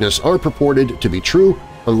Weird Darkness are purported to be true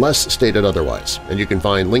unless stated otherwise, and you can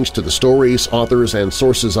find links to the stories, authors, and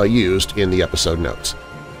sources I used in the episode notes.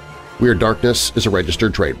 Weird Darkness is a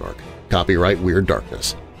registered trademark. Copyright Weird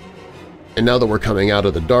Darkness. And now that we're coming out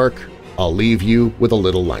of the dark, I'll leave you with a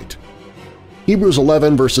little light. Hebrews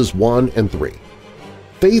 11 verses 1 and 3.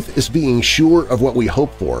 Faith is being sure of what we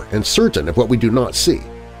hope for and certain of what we do not see.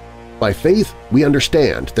 By faith we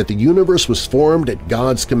understand that the universe was formed at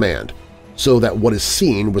God's command, so that what is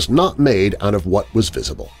seen was not made out of what was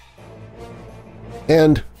visible.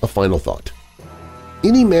 And a final thought.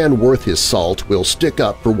 Any man worth his salt will stick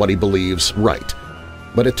up for what he believes right,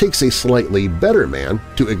 but it takes a slightly better man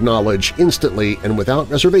to acknowledge instantly and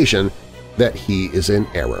without reservation that he is in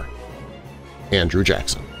error. Andrew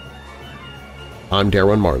Jackson. I'm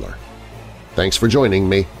Darren Marlar. Thanks for joining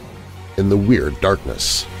me in the Weird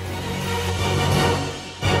Darkness.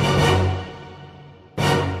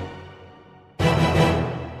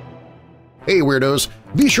 Hey Weirdos!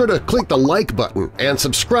 Be sure to click the like button and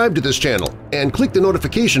subscribe to this channel and click the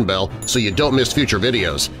notification bell so you don't miss future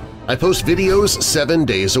videos. I post videos 7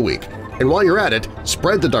 days a week. And while you're at it,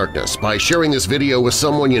 spread the darkness by sharing this video with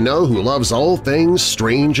someone you know who loves all things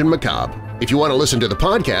strange and macabre. If you want to listen to the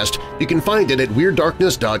podcast, you can find it at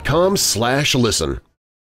WeirdDarkness.com/listen.